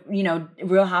would have,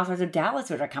 Real Housewives of Dallas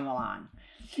would have come along.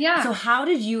 Yeah. So how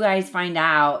did you guys find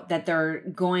out that they're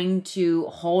going to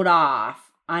hold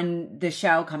off on the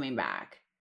show coming back?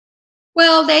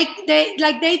 Well, they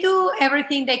do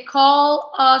everything. They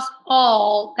call us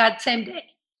all that same day.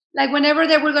 Like whenever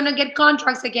they were going to get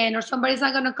contracts again or somebody's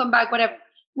not going to come back, whatever.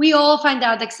 We all find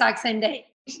out the exact same day,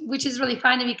 which is really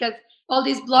funny because all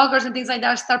these bloggers and things like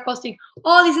that start posting,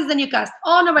 oh, this is the new cast.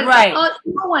 Oh, nobody. Right. Oh,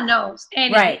 no one knows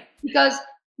anything. Right. Because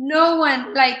no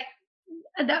one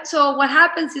so what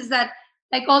happens is that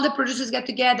like all the producers get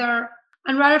together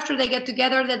and right after they get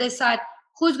together, they decide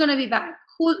who's going to be back,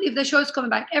 if the show is coming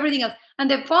back, everything else. And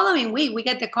the following week we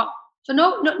get the call. So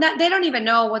no, they don't even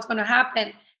know what's going to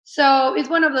happen. So it's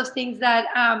one of those things that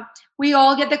we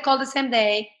all get the call the same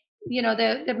day.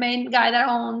 The main guy that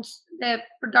owns the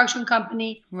production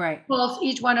company right calls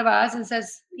each one of us and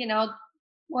says,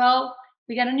 well,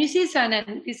 we got a new season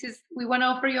and we want to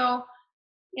offer you,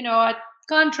 a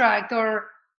contract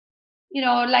or,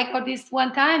 or this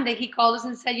one time that he called us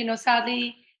and said,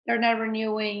 sadly, they're not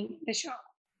renewing the show.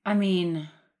 I mean,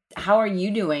 how are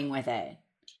you doing with it?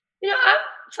 I'm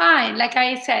fine. Like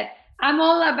I said, I'm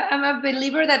a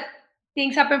believer that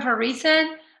things happen for a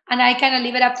reason and I kind of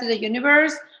leave it up to the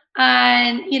universe.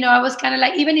 And, I was kind of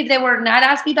like, even if they were not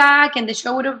asked me back and the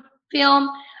show would have filmed,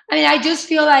 I mean, I just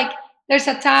feel like there's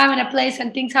a time and a place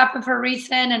and things happen for a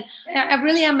reason. And I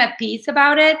really am at peace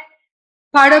about it.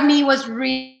 Part of me was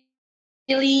really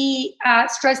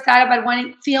stressed out about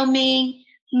wanting filming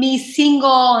me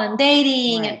single and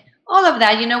dating and Right. all of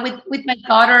that, with my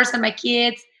daughters and my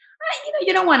kids.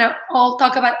 You don't want to all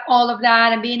talk about all of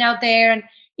that and being out there. And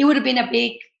it would have been a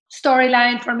big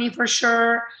storyline for me for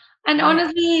sure. And Right.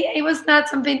 honestly, it was not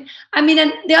something. I mean,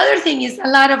 and the other thing is a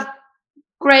lot of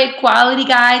great quality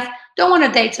guys don't want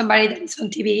to date somebody that's on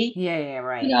TV. Yeah, yeah,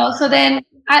 right. So Right. then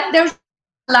there's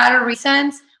a lot of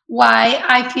reasons why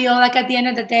I feel like at the end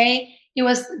of the day, it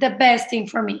was the best thing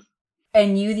for me.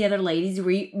 And you, the other ladies,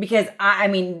 were you, because I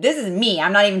mean, this is me.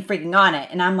 I'm not even freaking on it.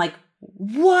 And I'm like,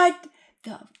 what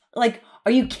the, like,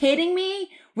 are you kidding me?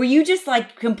 Were you just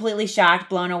like completely shocked,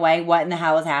 blown away? What in the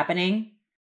hell is happening?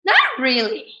 Not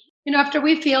really. After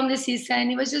we filmed this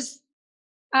season, it was just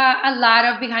a lot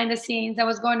of behind the scenes that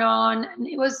was going on. And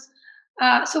it was,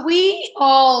 so we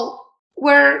all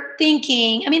were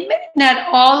thinking, I mean, maybe not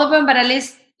all of them, but at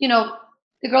least,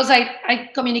 the girls I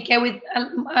communicate with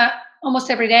almost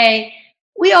every day,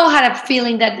 we all had a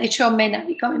feeling that the show may not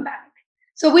be coming back.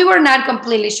 So we were not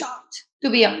completely shocked, to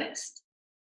be honest.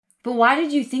 But why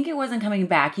did you think it wasn't coming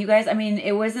back? You guys, I mean,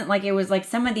 it wasn't like, it was like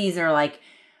some of these are like,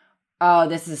 oh,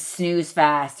 this is snooze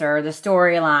fest or the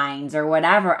storylines or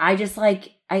whatever. I just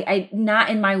like, I not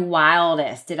in my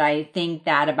wildest did I think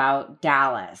that about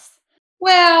Dallas.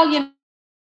 Well,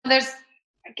 there's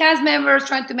cast members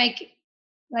trying to make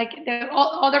like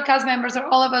all other cast members or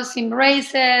all of us seem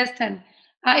racist, and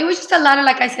it was just a lot of,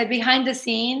 like I said, behind the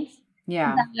scenes.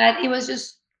 Yeah. That it was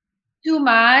just too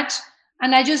much,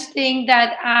 and I just think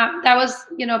that that was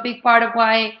a big part of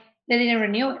why they didn't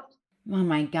renew it. Oh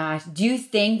my gosh. Do you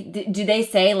think, do they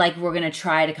say like we're going to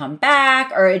try to come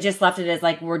back, or it just left it as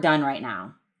like we're done right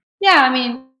now? Yeah, I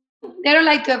mean, they don't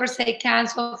like to ever say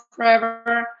cancel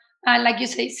forever. And like you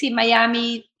say, see,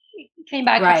 Miami came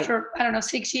back Right. after, I don't know,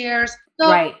 6 years. So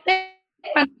Right. they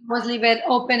was leave it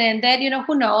open ended.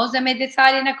 Who knows? They may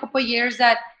decide in a couple of years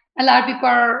that a lot of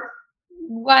people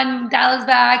want Dallas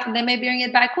back and they may bring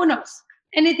it back. Who knows?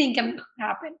 Anything can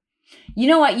happen. You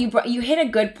know what? You hit a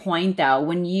good point though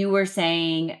when you were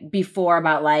saying before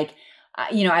about like,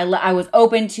 I was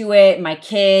open to it, my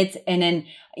kids, and then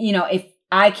if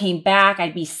I came back,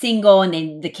 I'd be single, and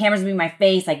then the cameras would be in my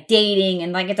face, like dating,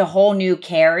 and like it's a whole new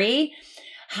Kary.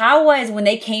 How was when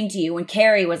they came to you when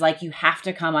Kary was like, you have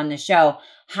to come on the show?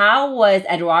 How was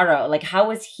Eduardo? Like, how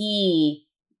was he?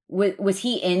 Was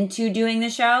he into doing the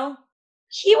show?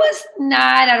 He was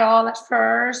not at all at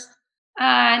first.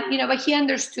 And, but he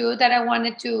understood that I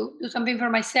wanted to do something for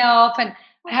myself. And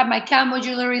I have my camo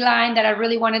jewelry line that I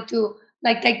really wanted to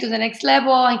like take to the next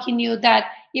level. And he knew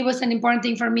that it was an important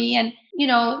thing for me. And,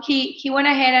 he went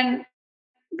ahead and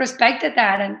respected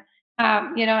that. And,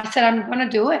 I said, I'm going to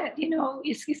do it.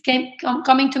 It's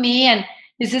coming to me, and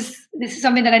this is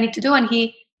something that I need to do. And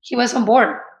he was on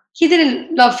board. He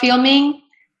didn't love filming,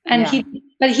 and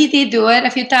but he did do it a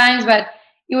few times, but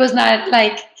it was not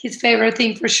like his favorite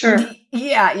thing for sure.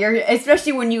 Yeah,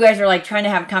 especially when you guys are like trying to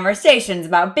have conversations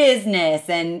about business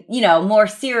and, more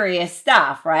serious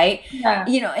stuff, right? Yeah.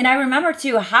 And I remember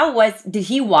too, did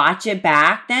he watch it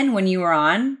back then when you were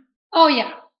on? Oh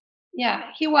yeah. Yeah.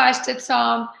 He watched it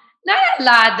some, not a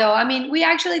lot though. I mean, we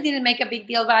actually didn't make a big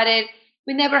deal about it.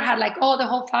 We never had like, oh, the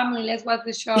whole family, let's watch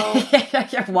the show.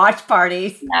 Watch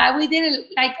parties. Yeah, we didn't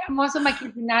like, most of my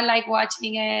kids did not like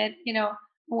watching it,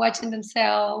 watching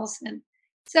themselves. And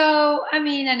so, I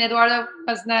mean, and Eduardo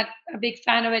was not a big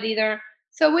fan of it either.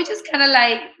 So we just kind of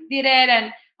like did it,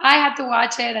 and I had to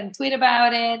watch it and tweet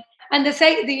about it. And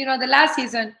the last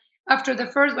season, after the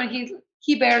first one,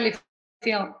 he barely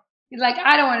filmed. He's like,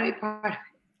 I don't want to be part of it.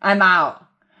 I'm out.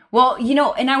 Well,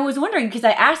 and I was wondering because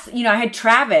I asked, I had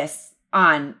Travis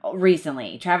on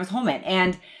recently, Travis Holman,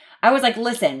 and I was like,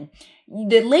 listen,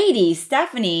 the ladies,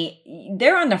 Stephanie,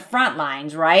 they're on the front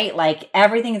lines, right? Like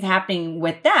everything is happening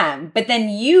with them. But then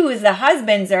you as the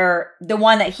husbands are the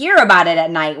one that hear about it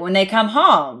at night when they come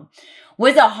home.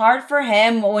 Was it hard for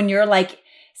him when you're like,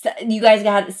 you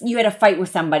had a fight with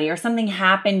somebody or something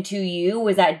happened to you?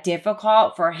 Was that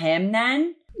difficult for him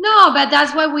then? No, but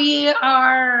that's why we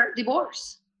are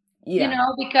divorced. Yeah.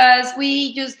 Because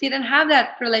we just didn't have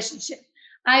that relationship.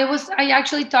 I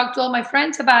actually talked to all my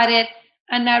friends about it,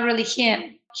 and not really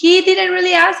him. He didn't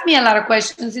really ask me a lot of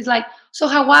questions. He's like, so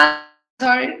how was,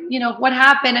 or, what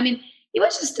happened? I mean, it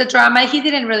was just a drama he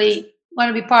didn't really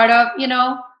want to be part of,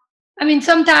 I mean,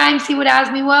 sometimes he would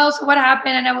ask me, well, so what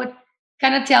happened? And I would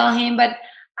kind of tell him, but,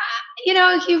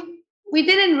 we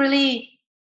didn't really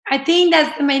I think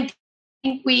that's the main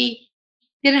thing. We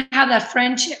didn't have that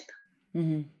friendship.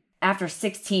 Mm-hmm. After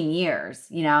 16 years,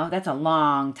 that's a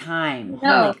long time.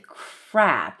 No. Holy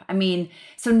crap. I mean,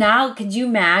 so now could you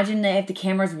imagine that if the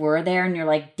cameras were there and you're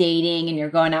like dating and you're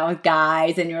going out with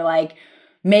guys and you're like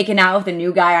making out with a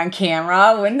new guy on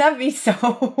camera? Wouldn't that be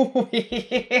so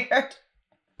weird?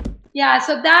 Yeah,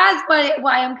 so that's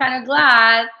why I'm kind of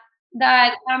glad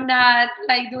that I'm not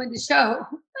like doing the show.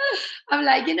 I'm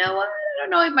like, you know what? I don't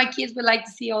know if my kids would like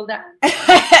to see all that.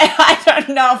 I don't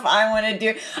know if I want to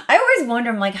do. I always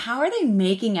wonder, I'm like, how are they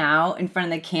making out in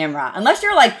front of the camera? Unless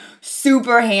you're like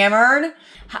super hammered.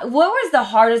 What was the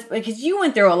hardest? Because you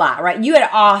went through a lot, right? You had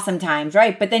awesome times,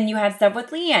 right? But then you had stuff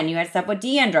with Leanne, you had stuff with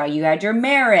Deandra, you had your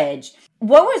marriage.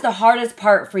 What was the hardest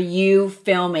part for you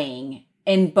filming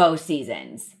in both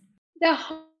seasons? The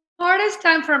hardest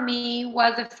time for me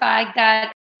was the fact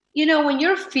that, when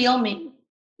you're filming,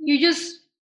 you just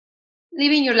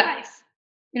living your life.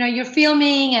 You're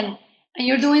filming and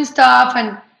you're doing stuff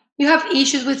and you have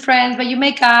issues with friends, but you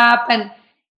make up. And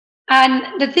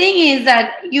the thing is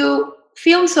that you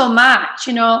film so much,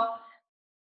 the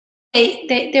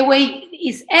way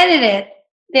it's edited,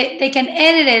 they can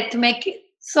edit it to make it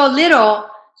so little.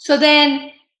 So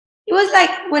then it was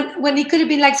like when it could have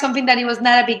been like something that it was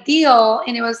not a big deal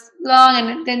and it was long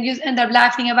and then you end up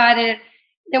laughing about it.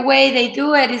 The way they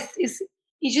do it is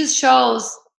it just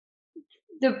shows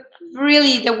the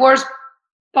worst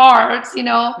parts,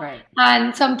 Right.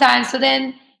 and sometimes so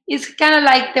then it's kind of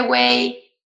like the way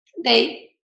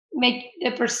they make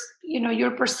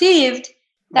you're perceived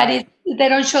that Right. they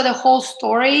don't show the whole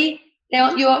story. The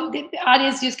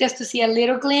audience just gets to see a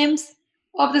little glimpse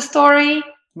of the story.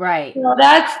 Right.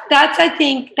 That's I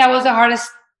think that was the hardest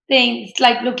thing. It's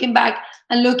like looking back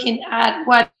and looking at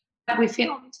what we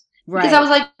filmed. Because I was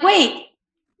like, wait,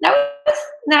 that was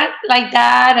not like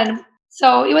that. And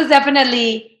so it was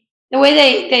definitely the way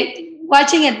they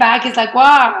watching it back is like,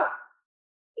 wow.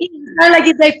 It's not like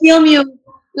if they film you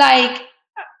like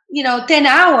 10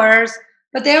 hours,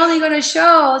 but they're only going to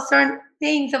show certain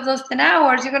things of those 10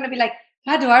 hours. You're going to be like,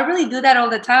 God, do I really do that all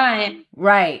the time?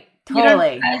 Right. You don't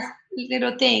Totally. realize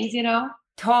little things,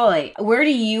 Totally. Where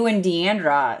do you and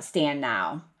Deandra stand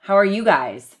now? How are you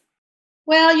guys?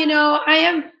 Well, I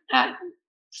am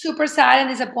super sad and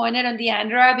disappointed on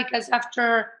Deandra because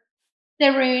after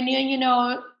the reunion,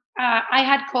 I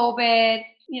had COVID.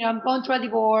 I'm going through a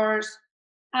divorce.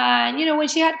 And, when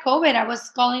she had COVID, I was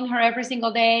calling her every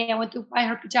single day. I went to buy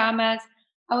her pajamas.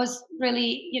 I was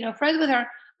really, friends with her.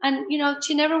 And,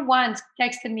 she never once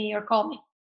texted me or called me.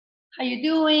 How you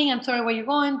doing? I'm sorry what you're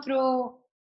going through.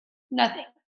 Nothing.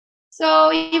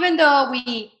 So even though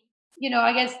we,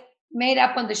 I guess made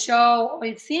up on the show, or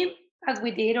it seemed as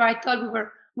we did, or I thought we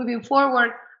were moving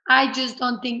forward, I just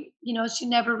don't think, she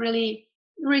never really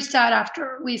reached out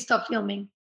after we stopped filming.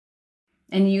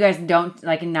 And you guys don't,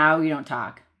 like, now you don't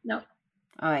talk? No.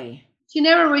 Oy. She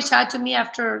never reached out to me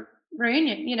after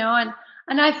reunion,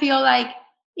 and I feel like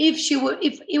if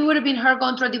it would have been her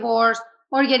going through a divorce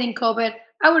or getting COVID,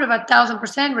 I would have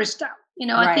 1,000% reached out.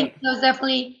 I think it was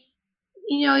definitely,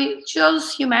 it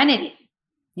shows humanity.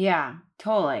 Yeah,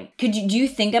 totally. Do you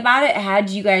think about it? Had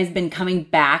you guys been coming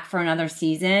back for another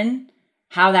season,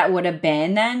 how that would have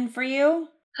been then for you?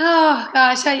 Oh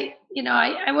gosh, I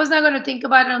was not going to think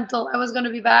about it until I was going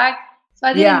to be back. So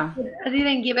I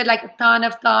didn't give it like a ton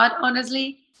of thought,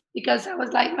 honestly, because I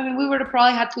was like, we would have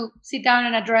probably had to sit down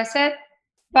and address it.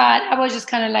 But I was just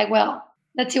kind of like, well,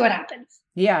 let's see what happens.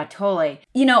 Yeah, totally.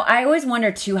 I always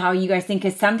wonder too how you guys think,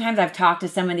 because sometimes I've talked to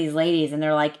some of these ladies and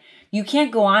they're like, you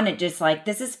can't go on it just like,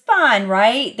 this is fun,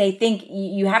 right? They think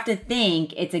you have to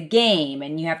think it's a game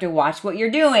and you have to watch what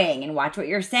you're doing and watch what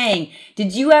you're saying.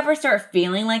 Did you ever start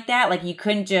feeling like that? Like you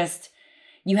couldn't just,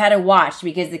 you had to watch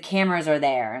because the cameras are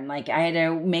there and like I had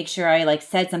to make sure I like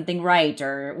said something right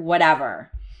or whatever.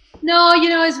 No,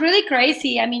 it's really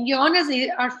crazy. You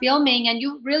honestly are filming and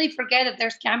you really forget that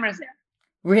there's cameras there.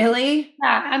 Really?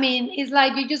 Yeah, it's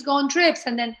like you just go on trips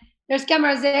and then there's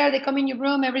cameras there, they come in your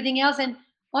room, everything else. And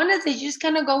honestly, you just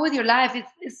kind of go with your life.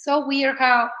 It's so weird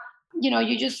how,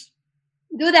 you just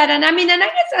do that. And I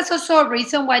guess that's also a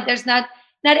reason why there's not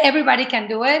everybody can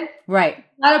do it. Right.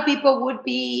 A lot of people would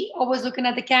be always looking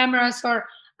at the cameras so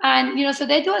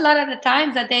they do a lot of the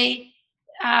times that they,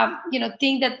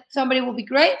 think that somebody will be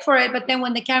great for it. But then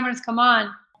when the cameras come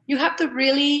on, you have to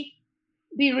really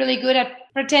be really good at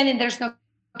pretending there's no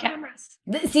cameras.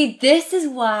 See, this is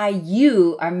why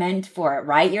you are meant for it,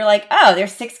 right? You're like, oh,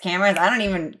 there's 6 cameras. I don't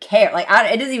even care. Like,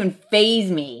 it doesn't even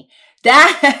faze me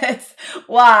That's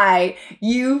why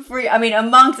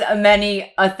amongst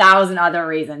many, 1,000 other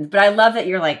reasons. But I love that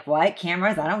you're like, what?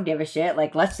 Cameras? I don't give a shit.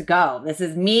 Like, let's go. This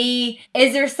is me.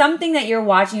 Is there something that you're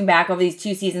watching back over these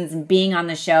 2 seasons and being on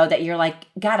the show that you're like,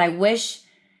 God, I wish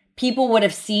people would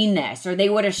have seen this, or they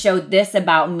would have showed this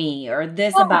about me, or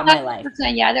this about my life?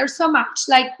 Yeah, there's so much.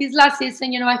 Like this last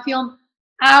season, I filmed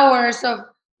hours of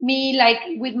me, like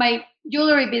with my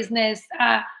jewelry business,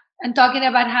 and talking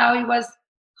about how it was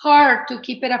hard to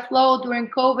keep it afloat during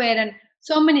COVID, and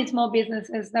so many small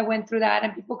businesses that went through that,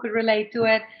 and people could relate to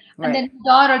it. Right. And then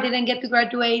my daughter didn't get to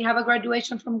have a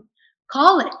graduation from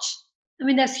college. I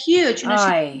mean, that's huge. She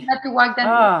had to walk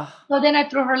down. So then I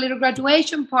threw her little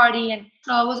graduation party, and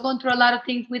I was going through a lot of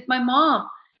things with my mom.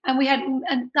 And we had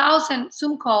 1,000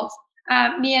 Zoom calls,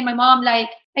 me and my mom, like,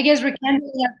 I guess,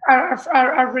 rekindling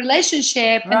our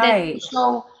relationship. Right. And then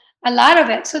show a lot of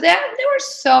it. So there were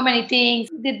so many things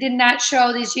they did not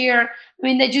show this year. I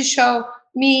mean, they just show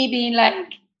me being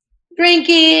like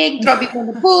drinking, throw people in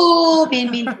the pool,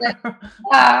 being mean to the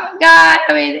guy.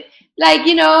 I mean, like,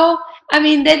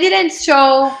 they didn't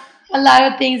show a lot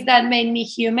of things that made me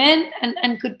human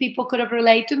and people could have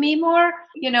related to me more,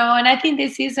 and I think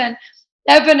this season,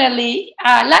 definitely,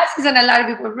 last season, a lot of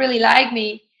people really liked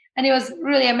me and it was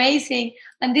really amazing.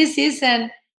 And this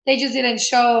season, they just didn't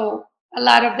show a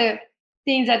lot of the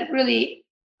things that really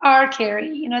are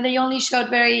Kary. They only showed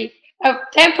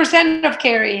 10% of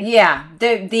Kary. Yeah,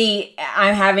 the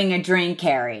I'm having a drink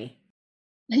Kary.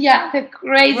 Yeah, the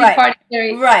crazy part of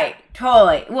Kary. Right,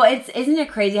 totally. Well, isn't it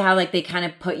crazy how like they kind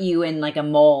of put you in like a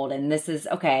mold, and this is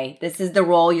the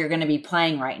role you're going to be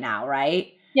playing right now,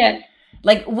 right? Yeah.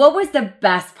 Like, what was the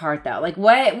best part though? Like,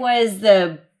 what was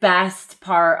the best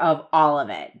part of all of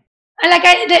it? Like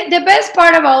the best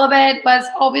part of all of it was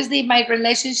obviously my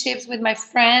relationships with my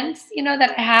friends,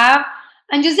 that I have,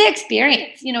 and just the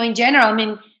experience, in general. I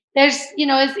mean, there's,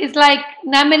 it's like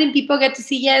not many people get to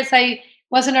see. Yes, I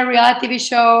was on a reality TV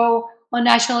show on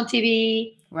national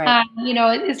TV. Right.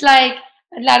 It's like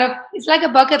it's like a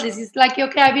bucket list. It's like,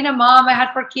 okay, I've been a mom. I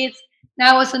had 4 kids.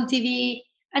 Now I was on TV,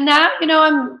 and now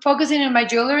I'm focusing on my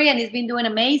jewelry, and it's been doing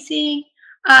amazing.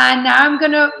 And now I'm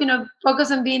gonna,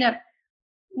 focus on being a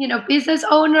business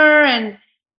owner and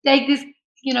take this,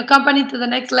 company to the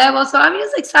next level. So I'm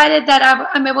just excited that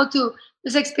I'm able to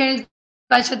just experience a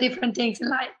bunch of different things in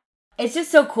life. It's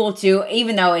just so cool too,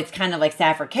 even though it's kind of like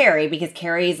sad for Kary, because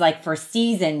Kary's like, for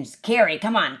seasons, Kary,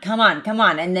 come on.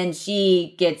 And then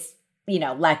she gets,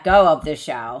 let go of the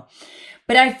show.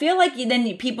 But I feel like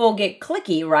then people get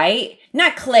cliquey, right?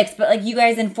 Not clicks, but like you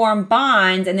guys inform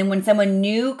bonds. And then when someone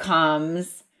new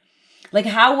comes, like,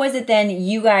 how was it then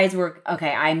you guys were,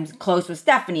 okay, I'm close with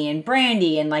Stephanie and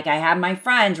Brandy, and like I have my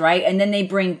friends, right? And then they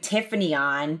bring Tiffany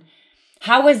on.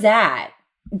 How was that?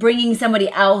 Bringing somebody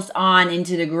else on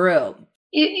into the group?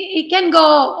 It can go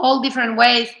all different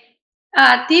ways.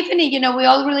 Tiffany, we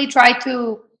all really try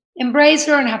to embrace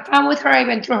her and have fun with her,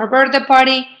 even through her birthday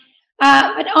party.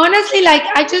 But honestly, like,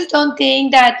 I just don't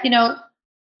think that,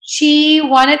 she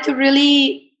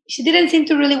didn't seem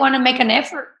to really want to make an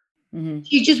effort. Mm-hmm.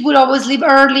 She just would always leave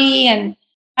early. And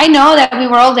I know that we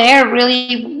were all there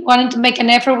really wanting to make an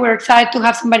effort. We're excited to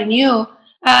have somebody new.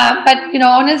 But,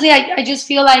 honestly, I just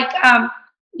feel like,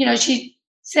 she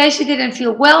says she didn't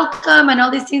feel welcome and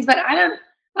all these things, but I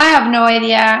have no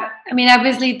idea. I mean,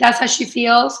 obviously that's how she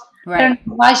feels. Right. I don't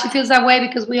know why she feels that way,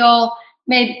 because we all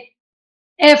made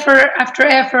effort after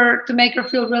effort to make her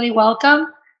feel really welcome.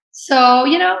 So,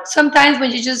 sometimes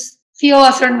when you just feel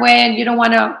a certain way and you don't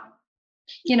want to,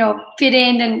 fit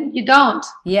in, then you don't.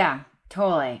 Yeah,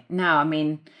 totally. No, I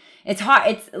mean, it's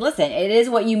hard. Listen, it is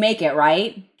what you make it,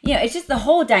 right? It's just the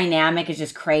whole dynamic is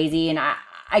just crazy. And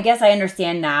I guess I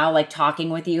understand now, like, talking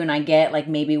with you, and I get, like,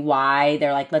 maybe why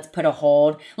they're like, let's put a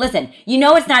hold. Listen,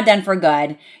 it's not done for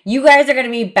good. You guys are going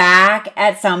to be back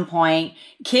at some point,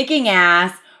 kicking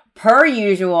ass, per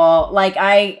usual. Like,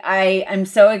 I am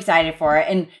so excited for it.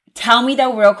 And tell me,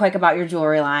 though, real quick about your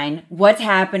jewelry line. What's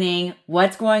happening?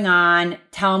 What's going on?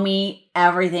 Tell me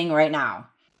everything right now.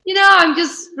 I'm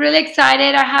just really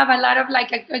excited. I have a lot of,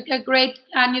 like, a great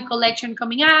new collection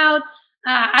coming out.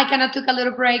 I kind of took a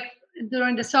little break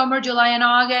during the summer, July and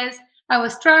August. I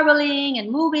was traveling and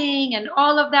moving and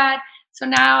all of that. So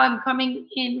now I'm coming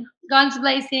in guns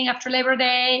blazing after Labor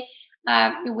Day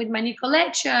with my new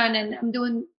collection. And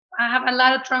I have a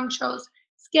lot of trunk shows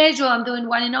scheduled. I'm doing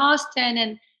one in Austin.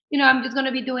 And, I'm just going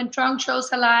to be doing trunk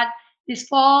shows a lot this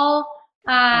fall.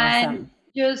 And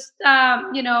just,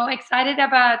 excited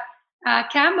about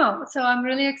camo. So I'm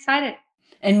really excited.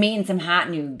 And meeting some hot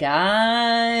new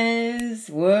guys.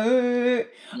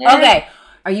 What? Yeah. Okay.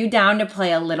 Are you down to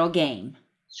play a little game?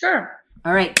 Sure.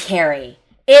 All right, Kary.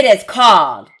 It is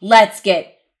called Let's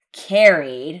Get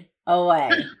Carried Away.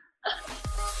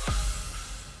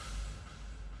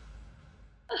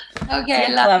 Okay.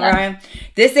 Clever.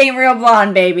 This ain't real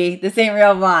blonde, baby. This ain't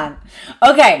real blonde.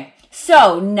 Okay,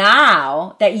 so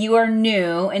now that you are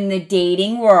new in the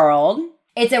dating world,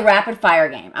 it's a rapid fire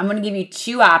game. I'm going to give you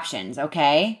 2 options,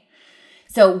 okay?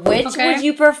 So which would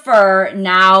you prefer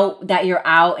now that you're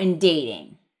out and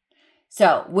dating?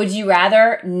 So would you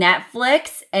rather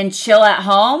Netflix and chill at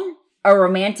home or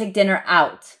romantic dinner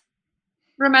out?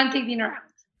 Romantic dinner out.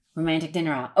 Romantic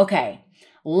dinner out. Okay.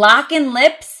 Locking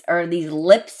lips or these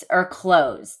lips are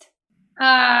closed?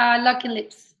 Locking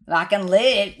lips. Locking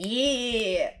lips.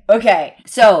 Yeah. Okay.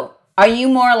 So are you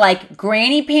more like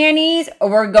granny panties or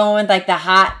we're going with like the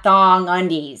hot thong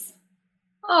undies?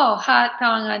 Oh, hot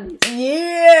thong undies.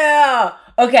 Yeah.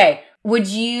 Okay. Would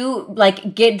you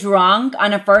like get drunk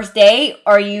on a first date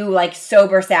or are you like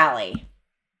sober Sally?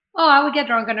 Oh, I would get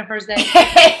drunk on the first date.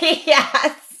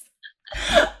 Yes.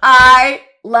 I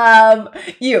love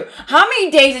you. How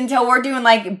many days until we're doing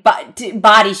like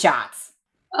body shots?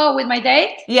 Oh, with my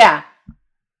date? Yeah.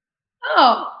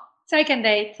 Oh, second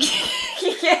date.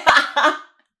 Yeah.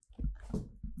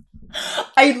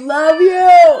 I love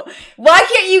you. Why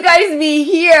can't you guys be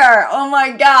here? Oh my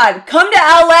God. Come to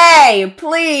LA,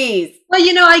 please. Well,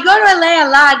 I go to LA a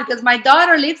lot because my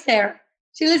daughter lives there.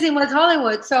 She lives in West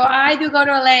Hollywood. So I do go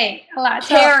to LA a lot.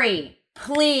 Kary,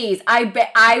 please.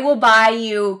 I will buy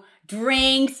you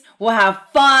drinks. We'll have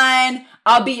fun.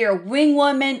 I'll be your wing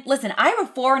woman. Listen, I have a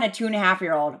 4 and a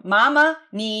 2.5-year-old. Mama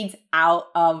needs out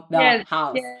of the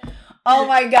house. Yes. Oh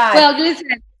my God. Well, listen.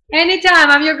 Anytime,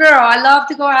 I'm your girl. I love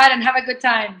to go out and have a good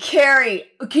time. Kary,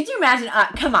 could you imagine?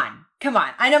 Come on.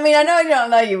 I know I don't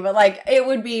know you, but like it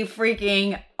would be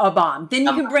freaking a bomb. Then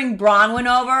you can bring Bronwyn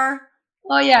over.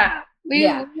 Oh yeah, we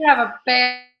have a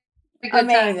very good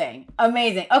time.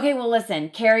 Amazing. Okay, well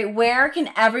listen, Kary, where can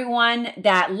everyone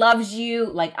that loves you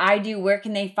like I do? Where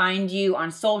can they find you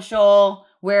on social?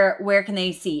 Where can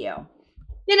they see you?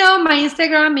 My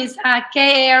Instagram is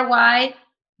Kary.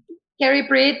 Kary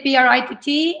Britt,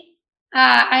 Britt.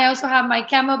 I also have my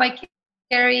Camo by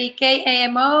Kary,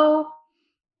 Kamo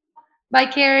by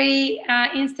Kary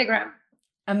Instagram.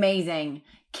 Amazing.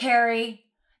 Kary,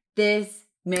 this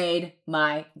made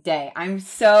my day. I'm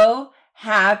so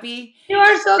happy. You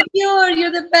are so cute. You're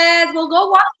the best. We'll go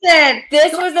watch it.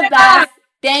 This was the best.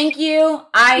 Thank you.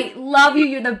 I love you.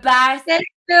 You're the best. Thank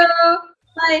you.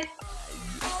 Bye.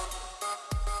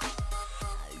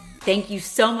 Thank you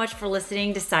so much for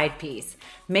listening to Side Piece.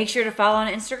 Make sure to follow on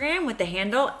Instagram with the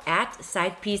handle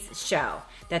 @SidePieceShow.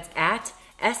 That's at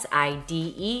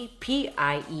SidePieceShow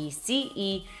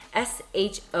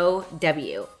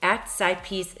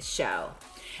 @SidePieceShow.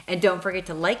 And don't forget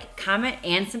to like, comment,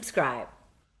 and subscribe.